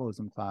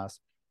metabolism class.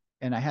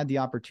 And I had the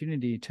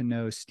opportunity to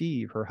know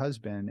Steve, her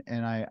husband,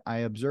 and I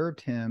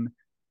observed him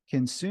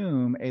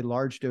consume a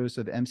large dose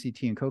of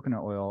MCT and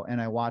coconut oil, and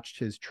I watched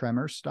his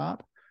tremors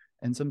stop.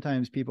 And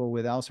sometimes people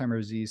with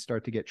Alzheimer's disease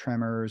start to get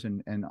tremors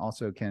and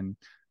also can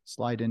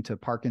slide into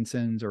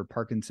Parkinson's or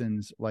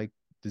Parkinson's-like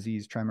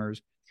disease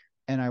tremors.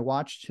 And I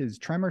watched his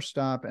tremor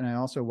stop, and I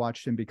also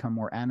watched him become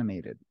more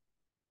animated.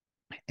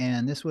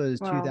 And this was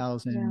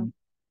 2000.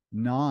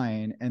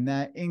 9, and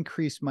that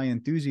increased my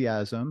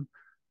enthusiasm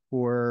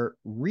for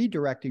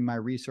redirecting my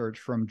research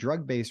from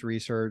drug-based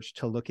research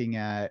to looking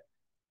at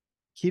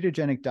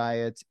ketogenic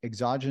diets,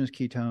 exogenous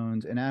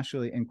ketones, and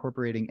actually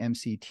incorporating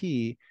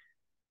MCT.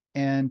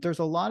 And there's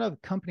a lot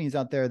of companies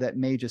out there that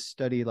may just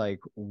study like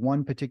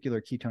one particular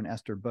ketone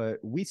ester, but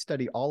we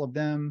study all of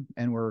them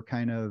and we're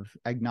kind of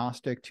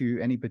agnostic to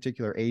any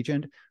particular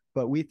agent.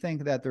 But we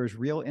think that there's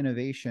real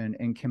innovation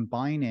in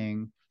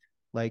combining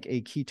like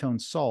a ketone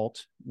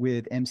salt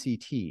with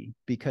MCT,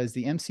 because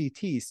the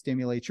MCT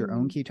stimulates your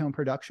own ketone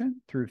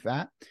production through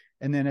fat.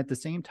 And then at the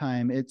same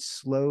time, it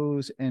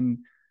slows and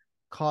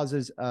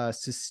causes a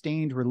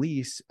sustained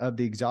release of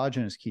the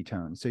exogenous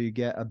ketones. So you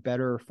get a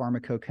better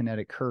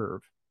pharmacokinetic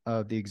curve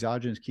of the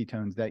exogenous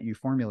ketones that you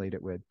formulate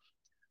it with.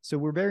 So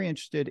we're very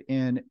interested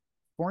in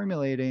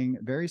formulating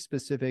very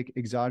specific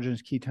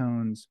exogenous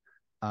ketones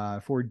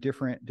for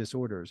different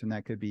disorders. And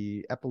that could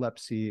be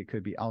epilepsy, it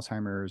could be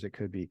Alzheimer's, it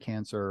could be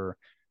cancer,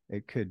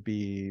 it could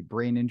be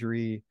brain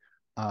injury,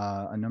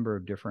 a number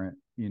of different,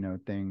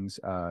 things.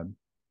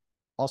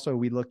 Also,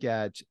 we look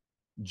at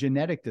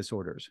genetic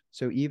disorders.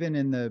 So even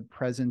in the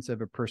presence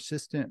of a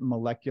persistent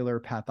molecular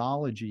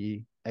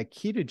pathology, a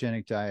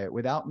ketogenic diet,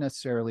 without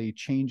necessarily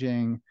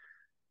changing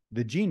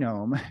the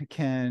genome,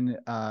 can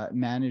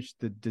manage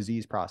the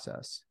disease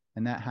process.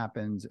 And that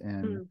happens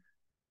in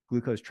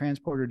glucose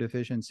transporter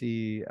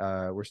deficiency.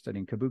 We're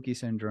studying Kabuki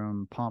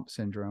syndrome, Pompe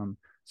syndrome.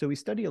 So we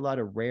study a lot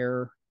of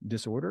rare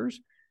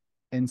disorders,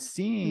 and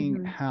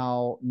seeing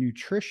how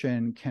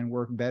nutrition can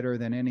work better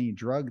than any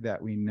drug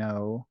that we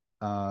know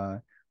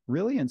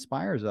really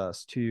inspires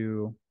us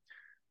to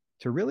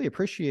really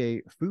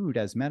appreciate food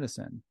as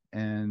medicine.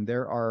 And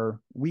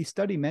we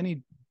study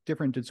many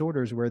different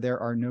disorders where there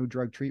are no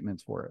drug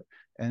treatments for it,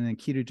 and then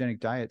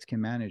ketogenic diets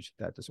can manage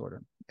that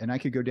disorder. And I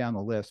could go down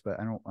the list, but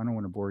I don't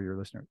want to bore your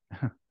listener.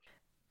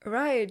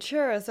 Right,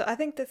 sure. So I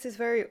think this is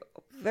very,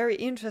 very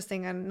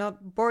interesting and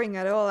not boring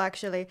at all,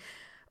 actually.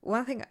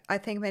 One thing I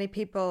think many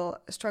people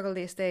struggle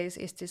these days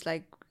is this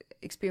like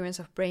experience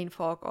of brain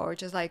fog, or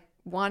just like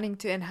wanting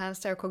to enhance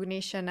their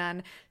cognition.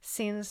 And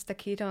since the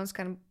ketones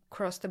can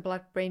cross the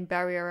blood-brain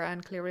barrier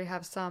and clearly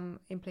have some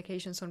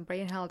implications on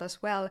brain health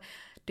as well,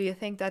 do you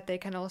think that they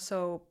can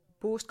also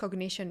boost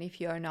cognition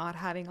if you are not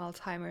having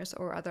Alzheimer's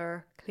or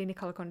other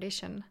clinical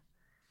condition?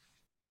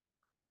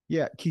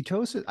 Yeah,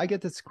 ketosis, I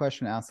get this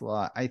question asked a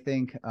lot. I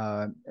think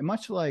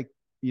much like,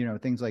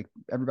 things like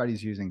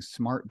everybody's using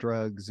smart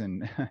drugs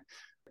and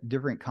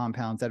different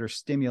compounds that are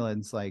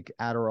stimulants like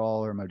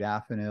Adderall or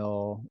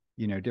modafinil,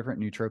 different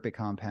nootropic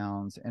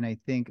compounds. And I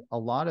think a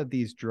lot of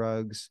these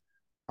drugs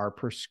are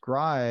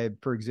prescribed.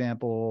 For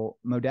example,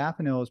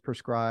 modafinil is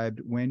prescribed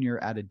when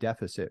you're at a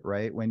deficit,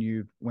 right? When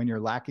you're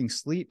lacking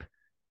sleep.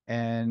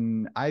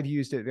 And I've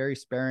used it very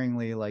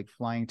sparingly, like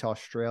flying to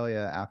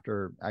Australia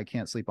after I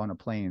can't sleep on a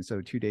plane.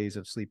 So 2 days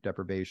of sleep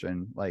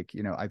deprivation, like,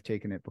 I've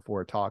taken it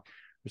before a talk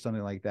or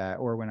something like that,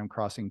 or when I'm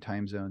crossing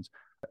time zones,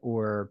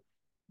 or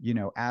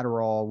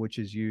Adderall, which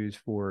is used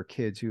for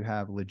kids who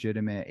have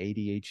legitimate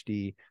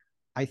ADHD.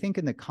 I think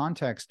in the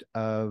context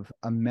of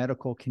a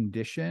medical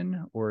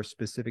condition or a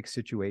specific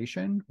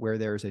situation where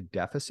there's a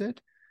deficit,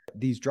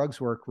 these drugs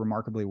work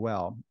remarkably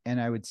well. And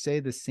I would say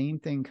the same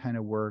thing kind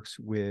of works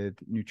with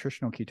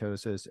nutritional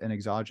ketosis and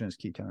exogenous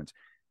ketones.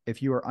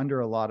 If you are under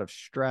a lot of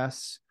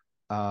stress,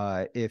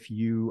 if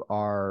you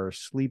are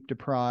sleep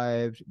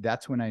deprived,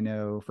 that's when I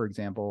know, for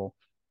example,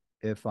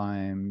 if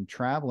I'm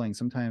traveling,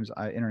 sometimes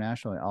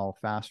internationally, I'll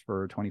fast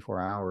for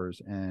 24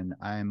 hours and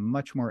I'm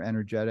much more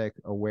energetic,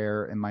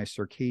 aware, and my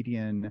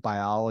circadian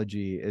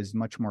biology is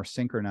much more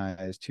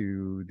synchronized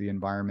to the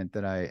environment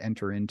that I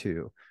enter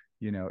into,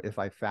 if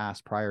I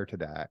fast prior to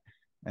that.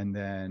 And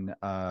then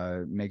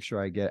make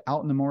sure I get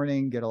out in the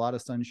morning, get a lot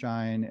of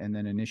sunshine, and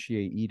then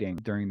initiate eating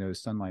during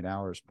those sunlight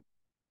hours.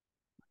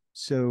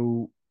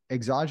 So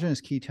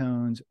exogenous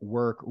ketones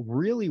work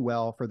really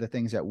well for the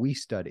things that we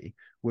study,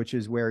 which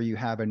is where you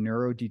have a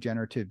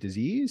neurodegenerative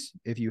disease,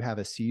 if you have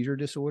a seizure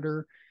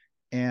disorder.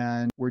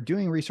 And we're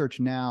doing research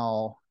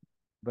now,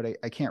 but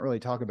I can't really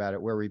talk about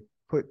it, where we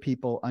put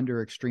people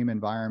under extreme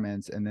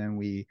environments and then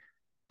we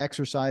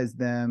exercise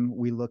them.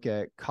 We look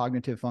at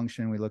cognitive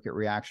function, we look at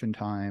reaction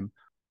time.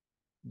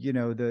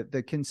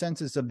 The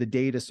consensus of the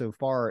data so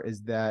far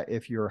is that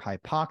if you're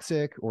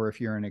hypoxic or if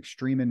you're in an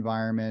extreme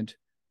environment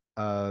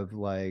of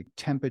like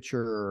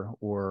temperature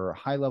or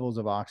high levels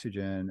of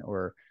oxygen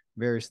or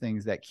various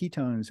things, that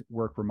ketones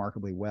work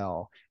remarkably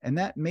well. And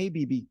that may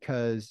be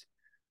because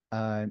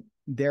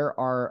there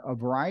are a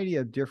variety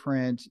of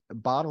different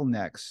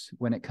bottlenecks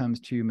when it comes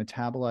to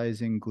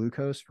metabolizing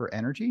glucose for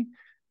energy.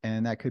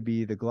 And that could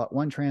be the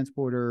GLUT1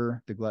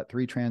 transporter, the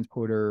GLUT3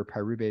 transporter,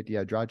 pyruvate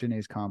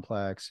dehydrogenase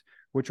complex,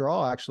 which are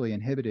all actually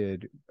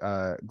inhibited.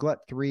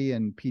 GLUT3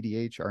 and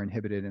PDH are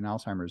inhibited in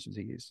Alzheimer's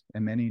disease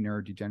and many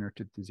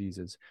neurodegenerative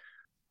diseases.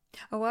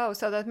 Oh, wow.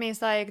 So that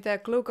means like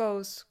the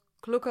glucose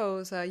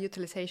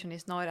utilization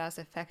is not as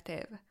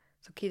effective.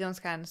 So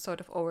ketones can sort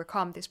of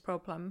overcome this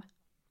problem.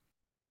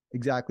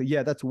 Exactly.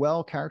 Yeah, that's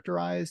well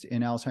characterized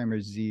in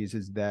Alzheimer's disease,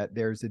 is that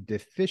there's a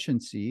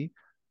deficiency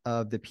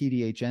of the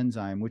PDH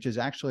enzyme, which is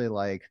actually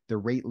like the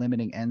rate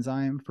limiting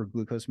enzyme for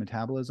glucose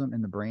metabolism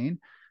in the brain.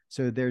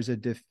 So there's a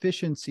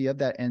deficiency of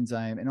that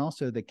enzyme, and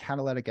also the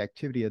catalytic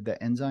activity of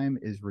the enzyme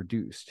is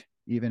reduced,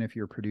 even if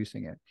you're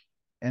producing it.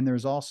 And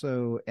there's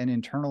also an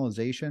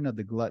internalization of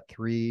the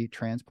GLUT3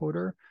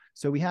 transporter.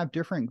 So we have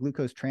different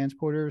glucose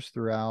transporters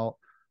throughout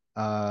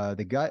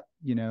the gut.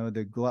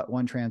 The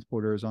GLUT1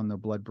 transporter is on the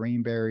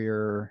blood-brain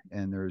barrier,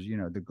 and there's,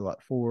 the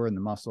GLUT4 in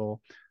the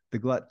muscle. The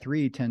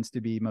GLUT3 tends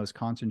to be most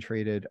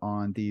concentrated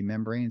on the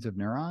membranes of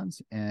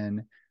neurons,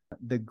 and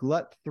the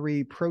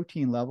GLUT3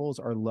 protein levels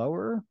are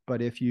lower,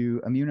 but if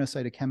you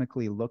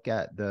immunocytochemically look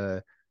at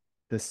the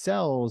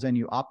cells and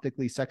you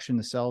optically section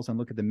the cells and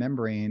look at the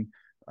membrane,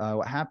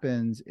 what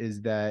happens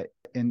is that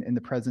in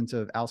the presence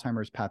of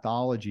Alzheimer's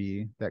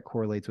pathology that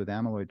correlates with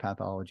amyloid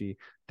pathology,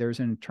 there's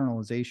an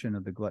internalization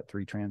of the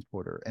GLUT3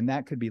 transporter, and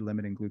that could be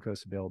limiting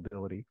glucose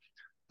availability.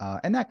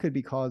 And that could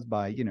be caused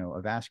by,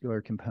 a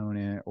vascular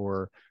component,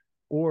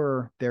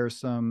 or there's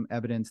some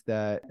evidence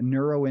that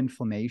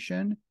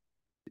neuroinflammation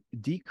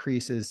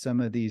decreases some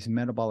of these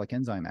metabolic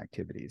enzyme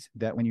activities,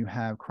 that when you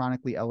have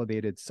chronically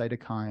elevated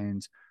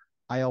cytokines,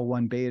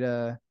 IL-1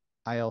 beta,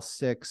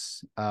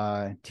 IL-6,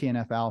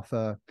 TNF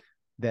alpha,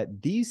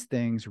 that these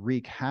things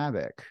wreak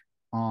havoc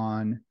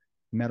on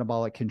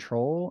metabolic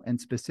control, and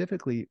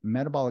specifically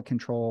metabolic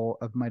control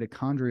of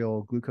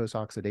mitochondrial glucose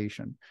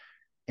oxidation.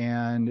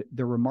 And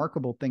the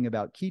remarkable thing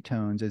about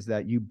ketones is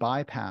that you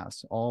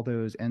bypass all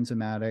those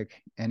enzymatic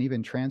and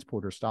even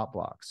transporter stop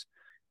blocks.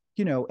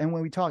 And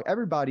when we talk,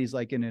 everybody's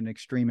like in an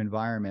extreme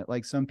environment.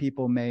 Like some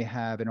people may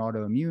have an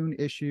autoimmune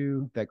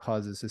issue that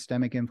causes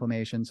systemic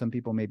inflammation. Some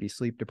people may be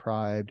sleep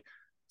deprived.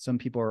 Some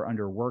people are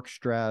under work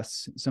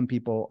stress. Some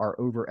people are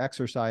over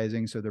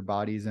exercising, so their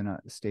body's in a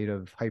state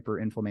of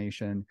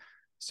hyperinflammation.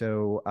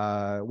 So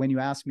when you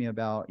ask me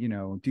about,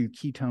 do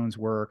ketones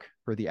work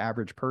for the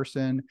average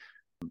person?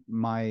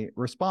 My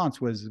response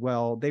was,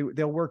 well,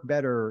 they'll work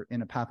better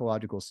in a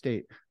pathological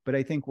state. But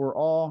I think we're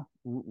all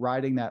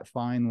riding that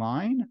fine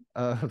line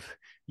of,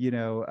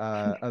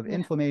 of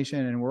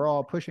inflammation, and we're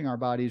all pushing our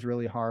bodies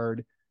really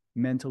hard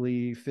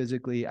mentally,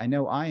 physically. I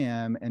know I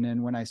am. And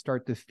then when I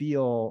start to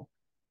feel,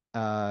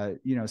 side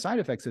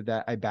effects of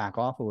that, I back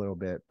off a little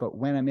bit. But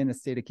when I'm in a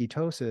state of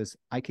ketosis,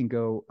 I can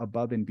go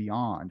above and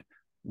beyond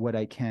what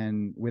I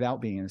can without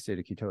being in a state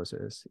of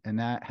ketosis. And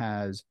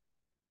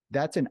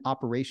that's an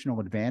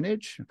operational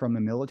advantage from a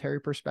military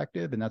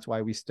perspective. And that's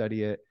why we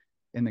study it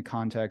in the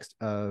context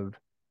of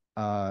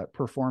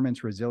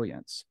performance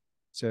resilience.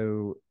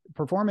 So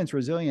performance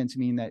resilience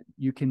means that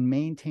you can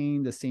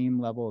maintain the same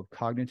level of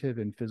cognitive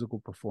and physical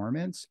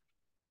performance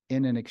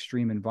in an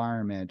extreme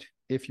environment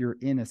if you're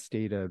in a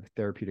state of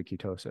therapeutic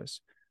ketosis.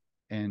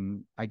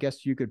 And I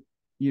guess you could,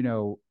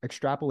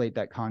 extrapolate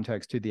that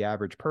context to the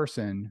average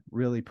person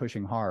really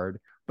pushing hard.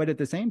 But at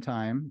the same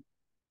time,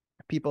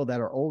 people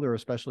that are older,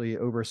 especially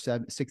over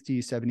 60s,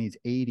 70s,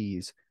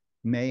 80s,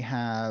 may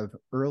have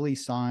early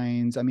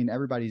signs. I mean,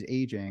 everybody's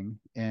aging,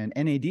 and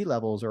NAD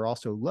levels are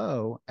also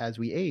low as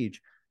we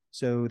age.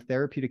 So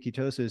therapeutic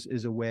ketosis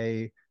is a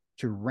way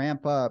to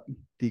ramp up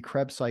the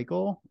Krebs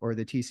cycle or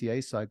the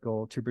TCA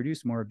cycle to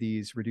produce more of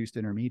these reduced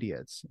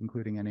intermediates,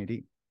 including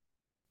NAD.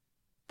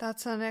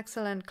 That's an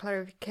excellent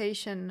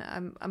clarification.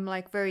 I'm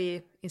like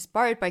very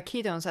inspired by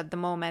ketones at the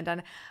moment.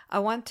 And I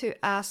want to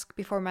ask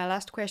before my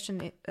last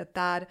question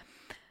that,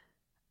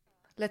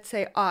 let's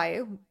say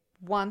I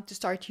want to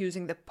start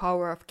using the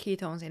power of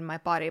ketones in my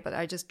body, but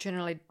I just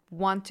generally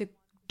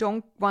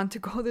don't want to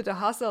go to the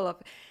hustle of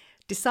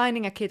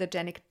designing a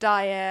ketogenic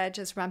diet,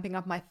 just ramping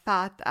up my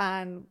fat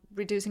and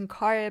reducing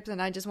carbs.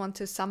 And I just want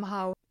to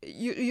somehow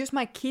use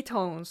my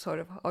ketones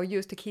or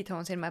use the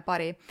ketones in my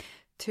body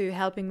to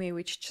helping me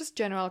with just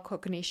general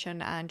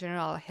cognition and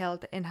general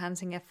health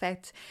enhancing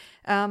effects.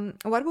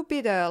 What would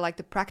be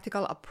the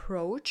practical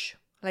approach,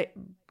 like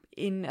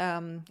in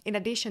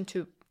addition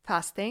to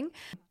fasting,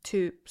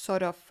 to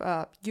sort of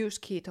use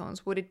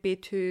ketones? Would it be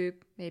to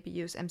maybe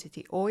use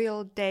MCT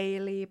oil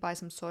daily, buy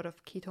some sort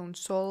of ketone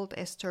salt,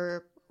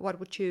 ester? What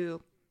would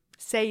you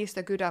say is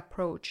the good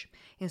approach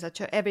in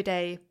such an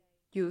everyday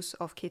use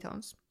of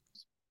ketones?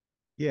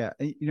 Yeah,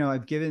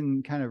 I've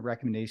given kind of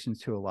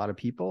recommendations to a lot of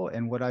people,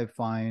 and what I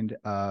find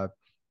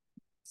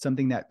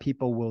something that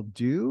people will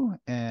do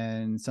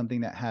and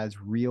something that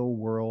has real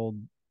world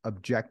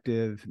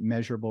objective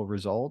measurable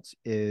results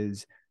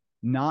is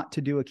not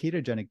to do a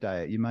ketogenic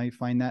diet. You might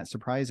find that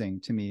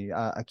surprising to me.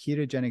 A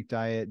ketogenic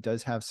diet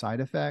does have side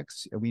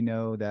effects. We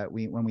know that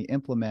when we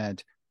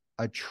implement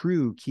a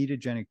true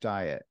ketogenic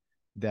diet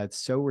that's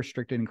so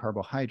restricted in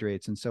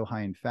carbohydrates and so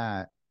high in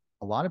fat,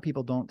 a lot of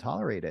people don't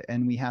tolerate it,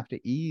 and we have to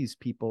ease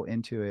people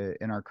into it.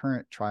 In our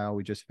current trial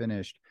we just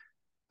finished,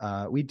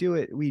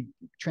 we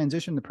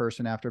transition the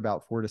person after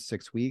about 4 to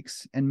 6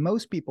 weeks, and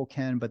most people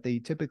can, but they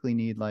typically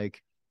need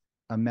like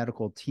a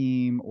medical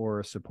team or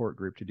a support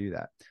group to do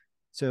that.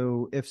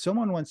 So if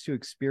someone wants to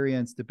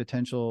experience the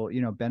potential,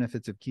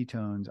 benefits of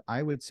ketones,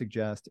 I would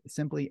suggest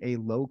simply a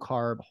low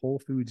carb whole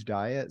foods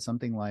diet,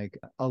 something like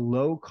a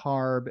low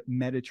carb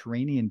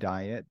Mediterranean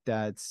diet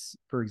that's,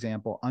 for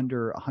example,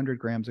 under 100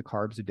 grams of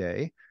carbs a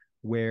day,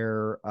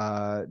 where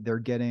they're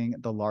getting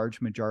the large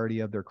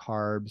majority of their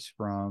carbs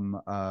from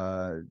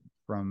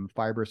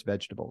fibrous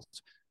vegetables.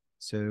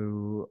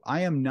 So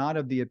I am not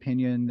of the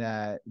opinion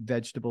that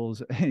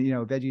vegetables,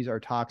 veggies are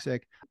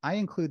toxic. I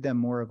include them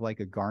more of like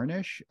a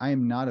garnish. I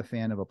am not a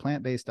fan of a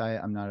plant-based diet.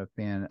 I'm not a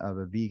fan of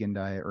a vegan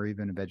diet or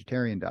even a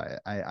vegetarian diet.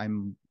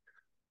 I'm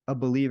a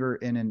believer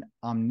in an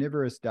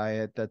omnivorous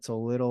diet that's a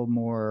little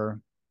more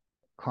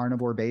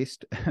carnivore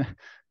based.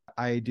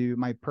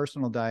 My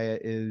personal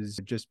diet is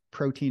just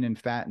protein and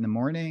fat in the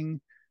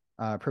morning,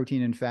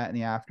 protein and fat in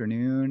the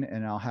afternoon,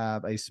 and I'll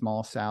have a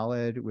small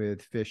salad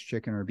with fish,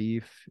 chicken, or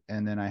beef.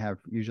 And then I have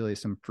usually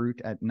some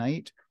fruit at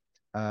night,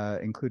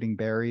 including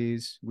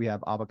berries. We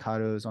have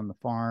avocados on the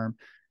farm,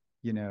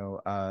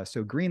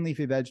 so green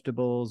leafy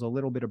vegetables, a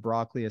little bit of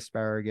broccoli,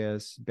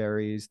 asparagus,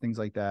 berries, things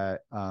like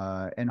that.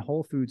 And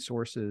whole food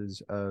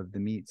sources of the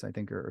meats, I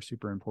think, are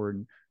super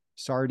important.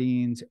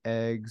 Sardines,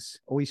 eggs,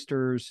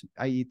 oysters.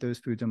 I eat those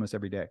foods almost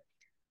every day.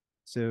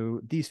 So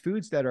these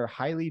foods that are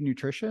highly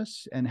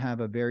nutritious and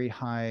have a very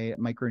high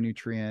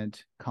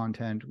micronutrient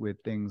content with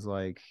things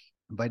like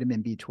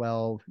vitamin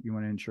B12, you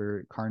want to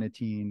ensure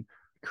carnitine,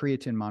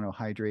 creatine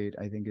monohydrate,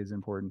 I think is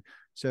important.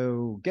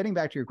 So getting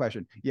back to your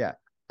question, yeah,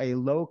 a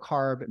low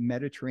carb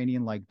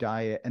Mediterranean-like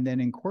diet, and then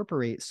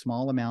incorporate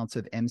small amounts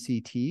of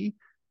MCT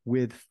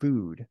with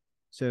food.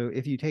 So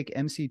if you take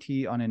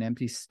MCT on an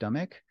empty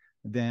stomach,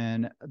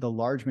 then the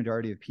large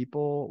majority of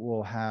people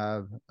will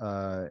have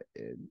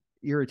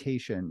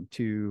irritation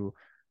to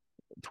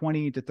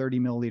 20 to 30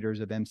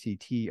 milliliters of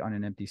MCT on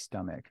an empty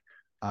stomach.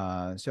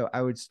 So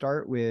I would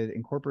start with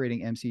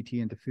incorporating MCT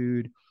into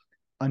food.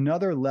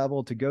 Another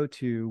level to go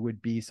to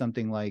would be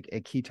something like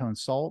a ketone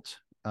salt.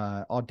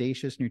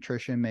 Audacious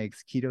Nutrition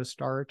makes Keto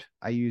Start.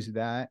 I use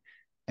that,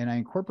 and I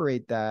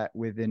incorporate that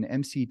with an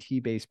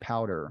MCT-based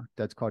powder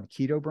that's called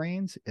Keto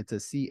Brains. It's a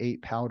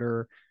C8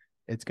 powder.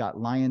 It's got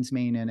lion's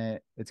mane in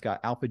it. It's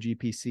got alpha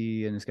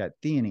GPC, and it's got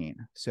theanine.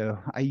 So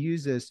I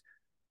use this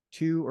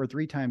 2 or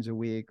 3 times a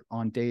week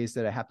on days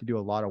that I have to do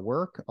a lot of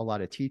work, a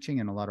lot of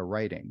teaching, and a lot of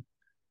writing.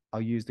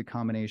 I'll use the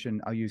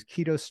combination. I'll use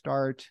Keto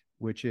Start,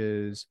 which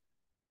is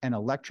an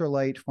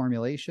electrolyte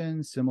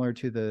formulation similar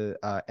to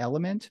the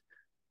Element,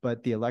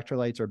 but the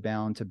electrolytes are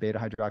bound to beta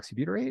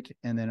hydroxybutyrate.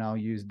 And then I'll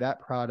use that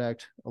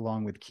product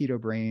along with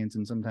Keto Brains,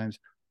 and sometimes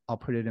I'll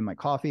put it in my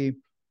coffee.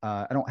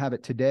 I don't have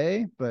it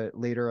today, but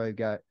later I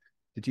got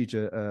to teach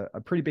a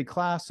pretty big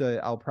class. So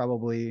I'll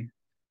probably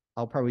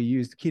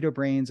use the Keto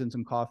Brains and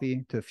some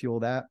coffee to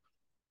fuel that.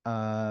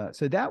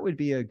 So that would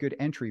be a good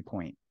entry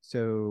point.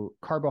 So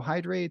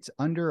carbohydrates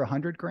under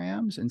 100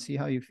 grams and see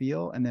how you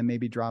feel, and then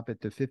maybe drop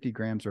it to 50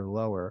 grams or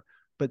lower.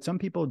 But some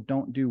people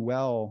don't do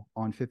well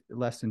on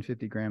less than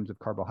 50 grams of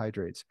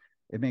carbohydrates.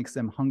 It makes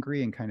them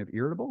hungry and kind of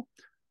irritable.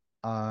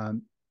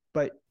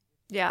 But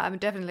yeah, I'm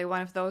definitely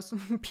one of those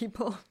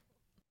people.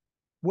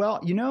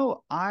 Well,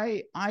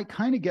 I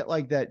kind of get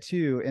like that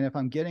too. And if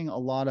I'm getting a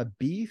lot of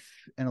beef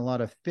and a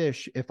lot of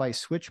fish, if I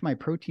switch my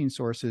protein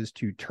sources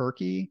to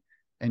turkey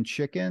and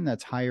chicken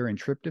that's higher in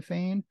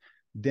tryptophan,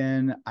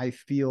 then I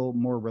feel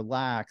more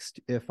relaxed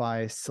if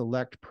I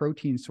select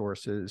protein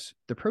sources.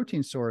 The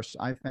protein source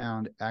I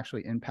found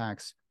actually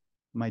impacts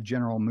my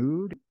general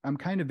mood. I'm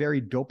kind of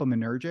very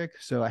dopaminergic,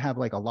 so I have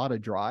like a lot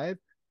of drive,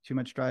 too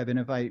much drive. And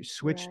if I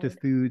switch to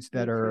foods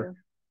that are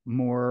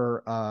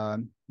more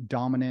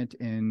dominant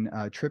in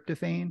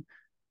tryptophan,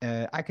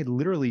 I could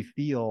literally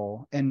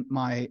feel, and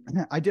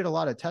I did a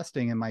lot of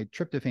testing, and my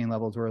tryptophan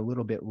levels were a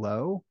little bit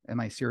low, and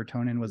my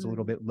serotonin was a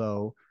little bit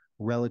low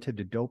relative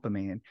to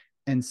dopamine.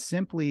 And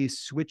simply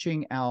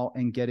switching out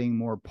and getting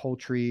more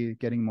poultry,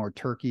 getting more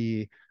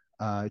turkey,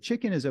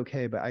 chicken is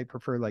okay, but I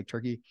prefer like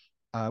turkey,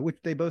 which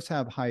they both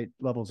have high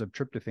levels of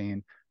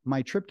tryptophan.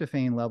 My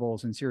tryptophan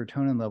levels and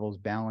serotonin levels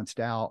balanced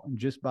out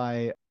just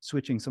by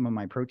switching some of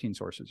my protein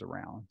sources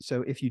around.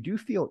 So if you do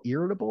feel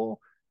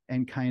irritable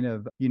and kind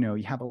of,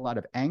 you have a lot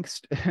of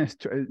angst,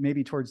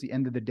 maybe towards the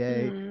end of the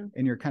day,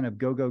 and you're kind of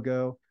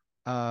go,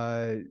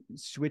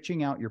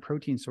 switching out your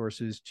protein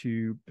sources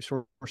to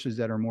sources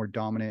that are more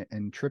dominant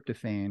in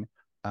tryptophan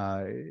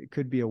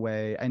could be a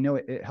way. I know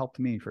it helped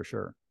me for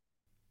sure.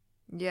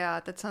 Yeah,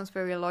 that sounds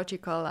very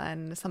logical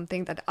and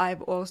something that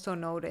I've also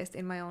noticed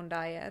in my own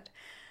diet.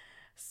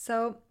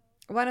 So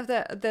one of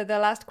the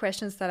last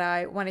questions that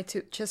I wanted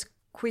to just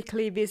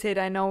quickly visit,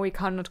 I know we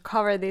cannot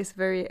cover this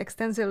very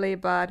extensively,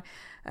 but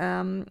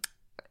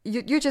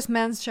you just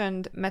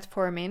mentioned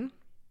metformin.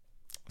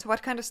 So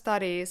what kind of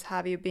studies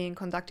have you been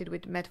conducted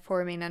with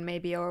metformin, and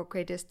maybe your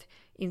greatest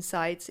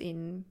insights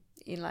in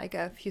like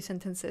a few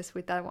sentences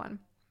with that one?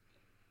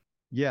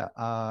 Yeah,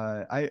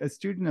 a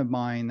student of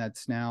mine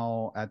that's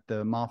now at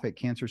the Moffitt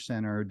Cancer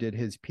Center did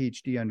his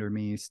PhD under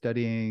me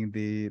studying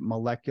the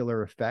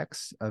molecular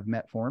effects of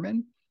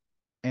metformin.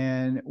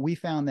 And we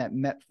found that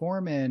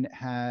metformin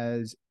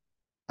has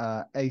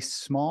a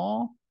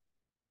small,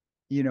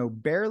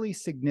 barely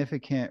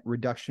significant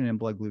reduction in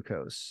blood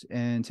glucose.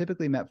 And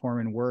typically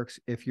metformin works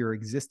if your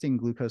existing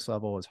glucose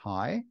level is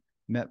high.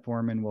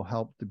 Metformin will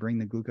help to bring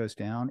the glucose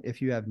down.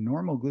 If you have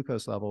normal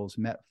glucose levels,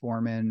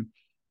 metformin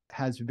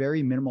has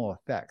very minimal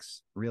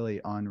effects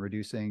really on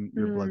reducing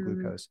your blood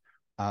glucose.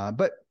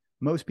 But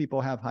most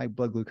people have high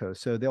blood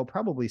glucose, so they'll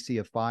probably see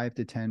a 5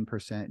 to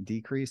 10%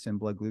 decrease in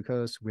blood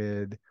glucose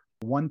with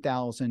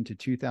 1,000 to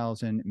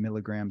 2,000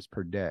 milligrams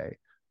per day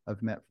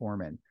of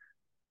metformin.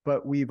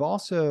 But we've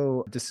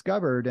also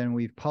discovered and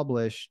we've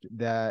published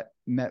that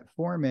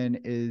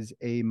metformin is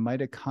a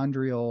mild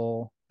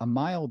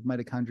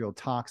mitochondrial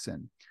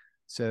toxin.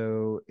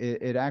 So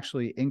it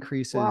actually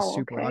increases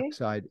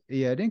superoxide.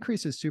 Yeah, it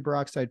increases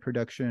superoxide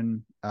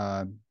production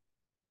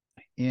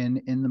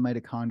in the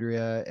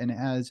mitochondria, and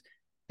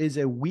is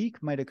a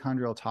weak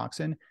mitochondrial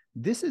toxin.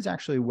 This is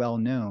actually well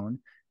known.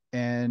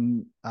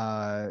 And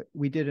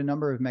we did a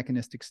number of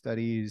mechanistic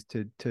studies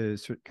to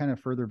kind of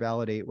further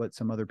validate what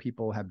some other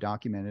people have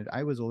documented.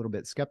 I was a little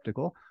bit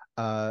skeptical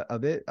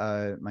of it.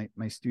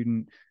 My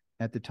student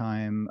at the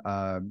time,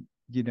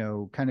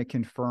 kind of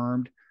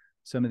confirmed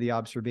some of the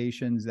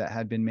observations that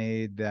had been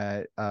made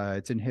that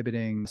it's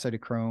inhibiting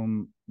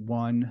cytochrome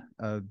 1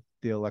 of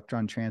the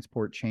electron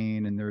transport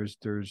chain, and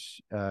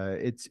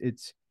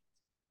it's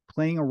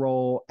playing a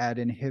role at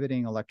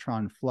inhibiting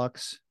electron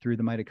flux through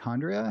the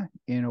mitochondria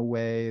in a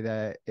way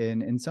that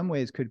in some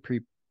ways could be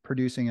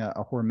producing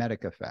a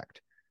hormetic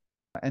effect.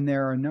 And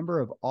there are a number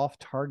of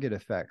off-target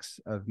effects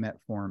of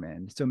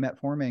metformin. So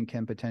metformin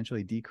can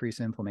potentially decrease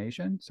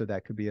inflammation. So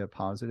that could be a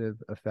positive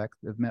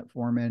effect of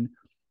metformin.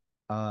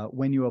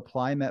 When you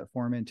apply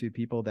metformin to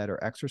people that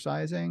are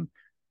exercising,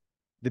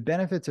 the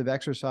benefits of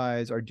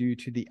exercise are due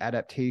to the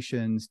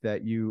adaptations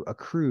that you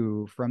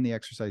accrue from the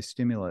exercise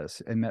stimulus,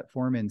 and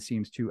metformin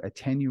seems to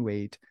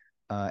attenuate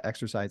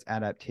exercise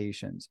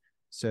adaptations.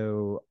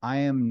 So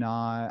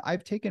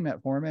I've taken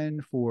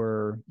metformin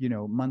for,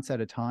 months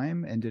at a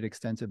time and did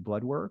extensive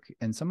blood work,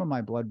 and some of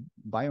my blood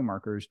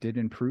biomarkers did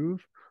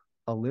improve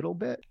a little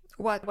bit.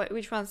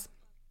 Which ones?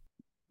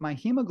 My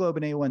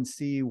hemoglobin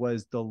A1C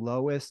was the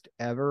lowest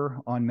ever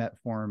on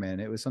metformin.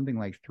 It was something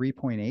like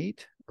 3.8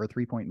 or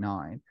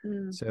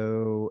 3.9.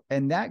 So,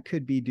 and that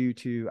could be due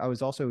to, I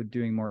was also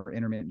doing more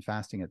intermittent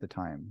fasting at the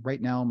time. Right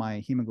now, my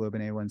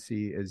hemoglobin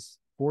A1C is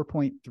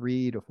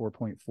 4.3 to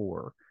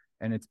 4.4.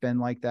 And it's been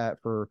like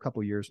that for a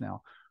couple of years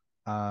now.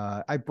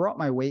 I brought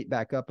my weight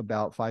back up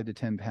about 5 to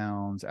 10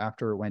 pounds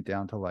after it went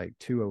down to like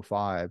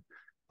 205.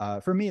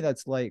 For me,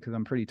 that's light because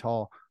I'm pretty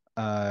tall.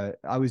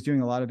 I was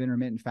doing a lot of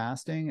intermittent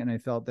fasting, and I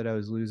felt that I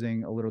was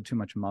losing a little too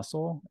much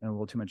muscle and a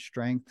little too much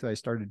strength. So I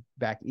started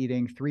back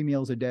eating 3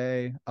 meals a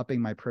day,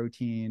 upping my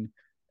protein.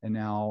 And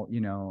now,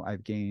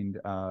 I've gained,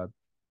 a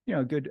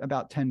good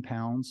about 10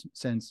 pounds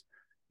since,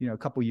 a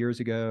couple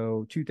years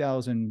ago,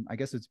 I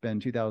guess it's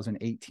been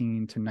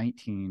 2018 to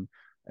 19.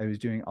 I was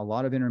doing a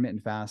lot of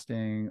intermittent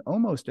fasting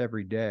almost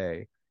every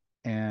day.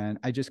 And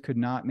I just could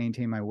not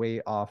maintain my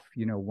weight off,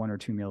 1 or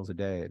 2 meals a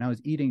day. And I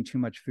was eating too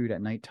much food at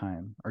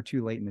nighttime or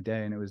too late in the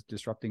day, and it was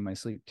disrupting my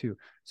sleep too.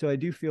 So I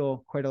do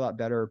feel quite a lot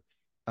better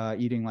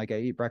eating. Like I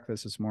ate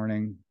breakfast this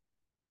morning,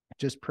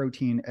 just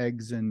protein,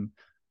 eggs, and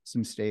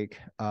some steak.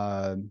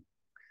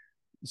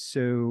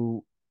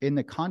 So in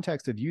the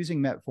context of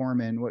using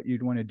metformin, what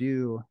you'd want to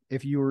do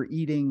if you were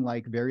eating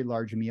like very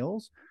large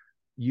meals,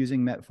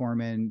 using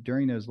metformin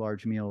during those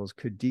large meals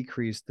could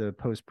decrease the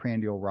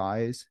postprandial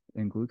rise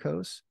in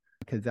glucose,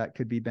 because that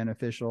could be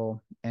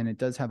beneficial, and it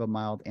does have a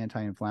mild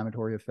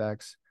anti-inflammatory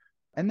effects.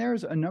 And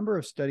there's a number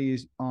of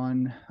studies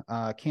on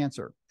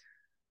cancer.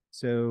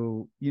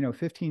 So,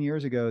 15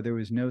 years ago, there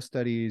was no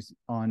studies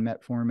on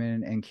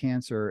metformin and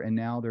cancer, and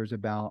now there's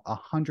about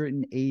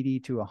 180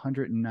 to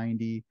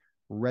 190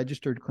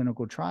 registered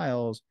clinical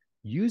trials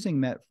using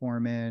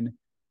metformin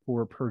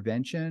for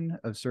prevention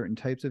of certain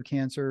types of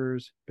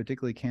cancers,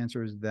 particularly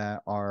cancers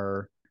that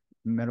are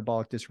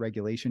metabolic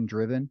dysregulation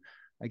driven,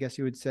 I guess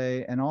you would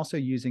say, and also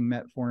using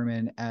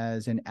metformin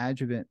as an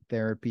adjuvant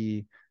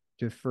therapy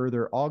to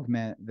further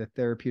augment the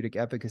therapeutic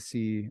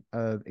efficacy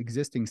of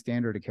existing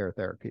standard of care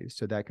therapies.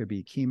 So that could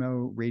be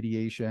chemo,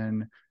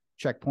 radiation,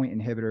 checkpoint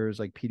inhibitors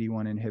like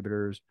PD-1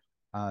 inhibitors,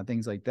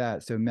 things like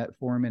that. So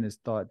metformin is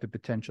thought to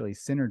potentially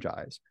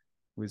synergize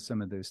with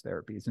some of those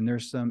therapies. And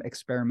there's some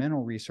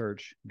experimental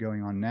research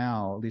going on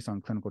now, at least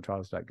on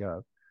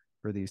clinicaltrials.gov,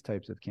 for these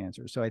types of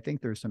cancers. So I think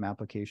there's some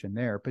application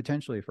there,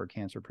 potentially for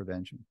cancer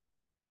prevention.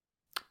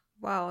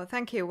 Wow,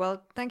 thank you.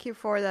 Well, thank you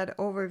for that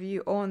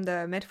overview on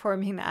the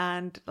metformin,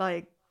 and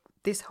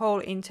this whole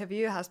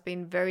interview has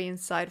been very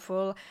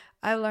insightful.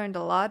 I learned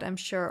a lot. I'm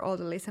sure all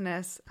the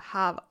listeners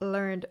have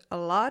learned a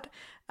lot.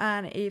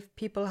 And if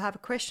people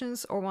have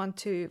questions or want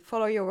to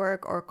follow your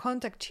work or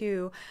contact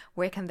you,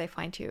 where can they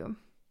find you?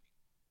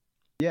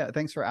 Yeah,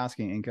 thanks for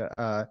asking,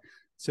 Inka.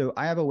 So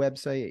I have a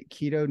website,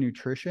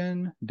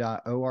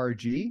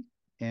 ketonutrition.org,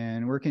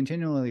 and we're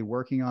continually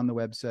working on the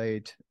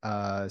website.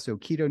 So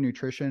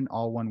ketonutrition,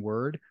 all one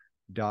word,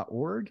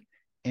 .org.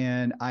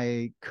 And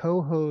I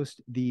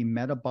co-host the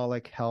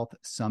Metabolic Health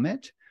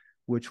Summit,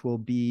 which will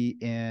be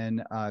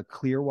in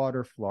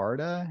Clearwater,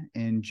 Florida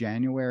in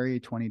January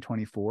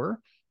 2024.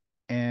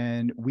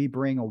 And we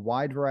bring a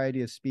wide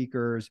variety of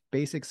speakers,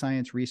 basic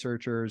science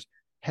researchers,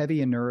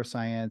 heavy in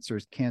neuroscience.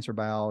 There's cancer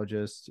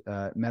biologists,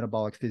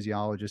 metabolic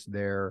physiologists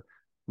there.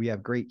 We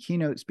have great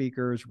keynote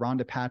speakers.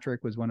 Rhonda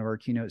Patrick was one of our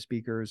keynote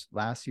speakers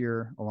last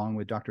year, along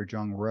with Dr.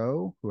 Jung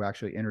Roh, who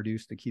actually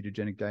introduced the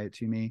ketogenic diet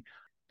to me.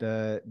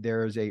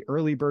 There's a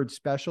early bird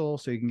special,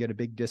 so you can get a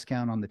big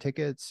discount on the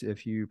tickets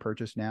if you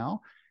purchase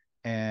now.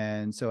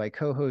 And so I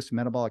co-host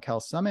Metabolic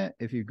Health Summit.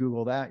 If you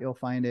Google that, you'll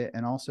find it.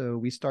 And also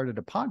we started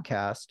a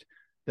podcast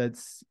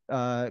that's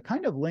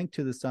kind of linked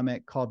to the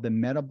summit called the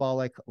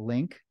Metabolic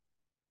Link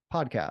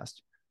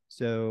podcast.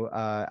 So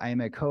I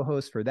am a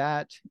co-host for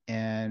that.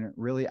 And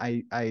really,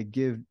 I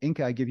give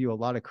you a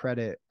lot of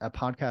credit. A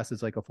podcast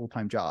is like a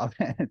full-time job.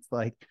 It's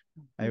like,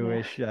 I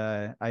wish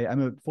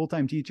I'm a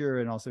full-time teacher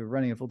and also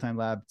running a full-time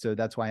lab. So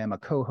that's why I'm a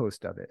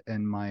co-host of it.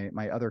 And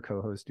my other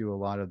co-hosts do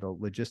a lot of the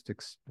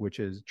logistics, which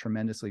is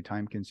tremendously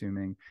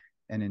time-consuming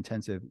and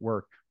intensive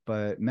work.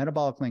 But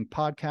Metabolic Link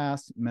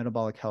podcast,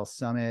 Metabolic Health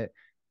Summit,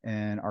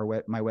 and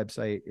my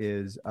website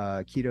is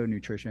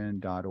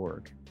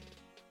ketonutrition.org.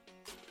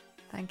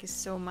 Thank you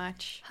so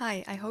much.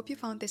 Hi, I hope you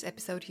found this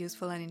episode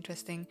useful and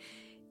interesting.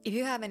 If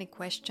you have any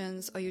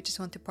questions or you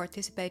just want to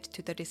participate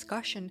to the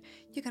discussion,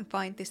 you can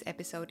find this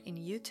episode in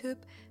YouTube,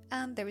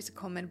 and there is a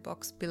comment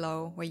box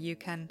below where you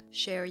can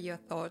share your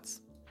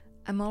thoughts.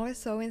 I'm always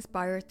so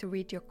inspired to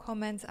read your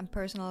comments and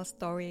personal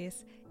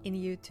stories in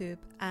YouTube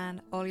and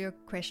all your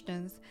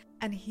questions,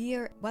 and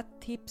hear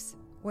what tips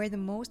were the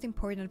most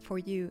important for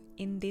you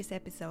in this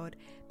episode,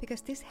 because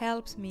this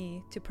helps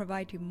me to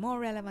provide you more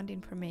relevant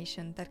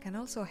information that can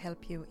also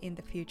help you in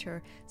the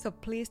future. So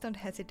please don't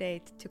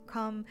hesitate to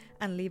come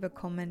and leave a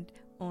comment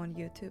on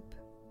YouTube.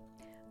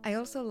 I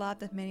also love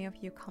that many of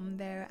you come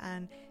there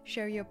and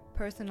share your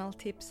personal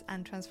tips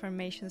and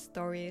transformation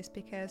stories,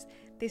 because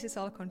this is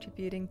all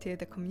contributing to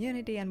the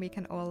community and we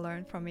can all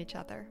learn from each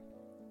other.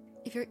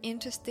 If you're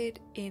interested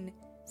in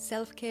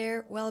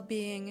self-care,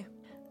 well-being,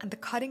 and the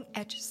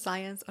cutting-edge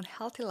science on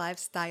healthy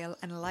lifestyle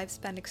and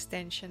lifespan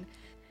extension,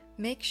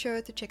 make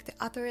sure to check the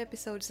other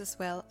episodes as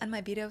well and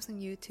my videos on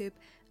YouTube,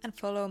 and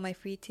follow my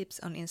free tips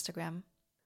on Instagram.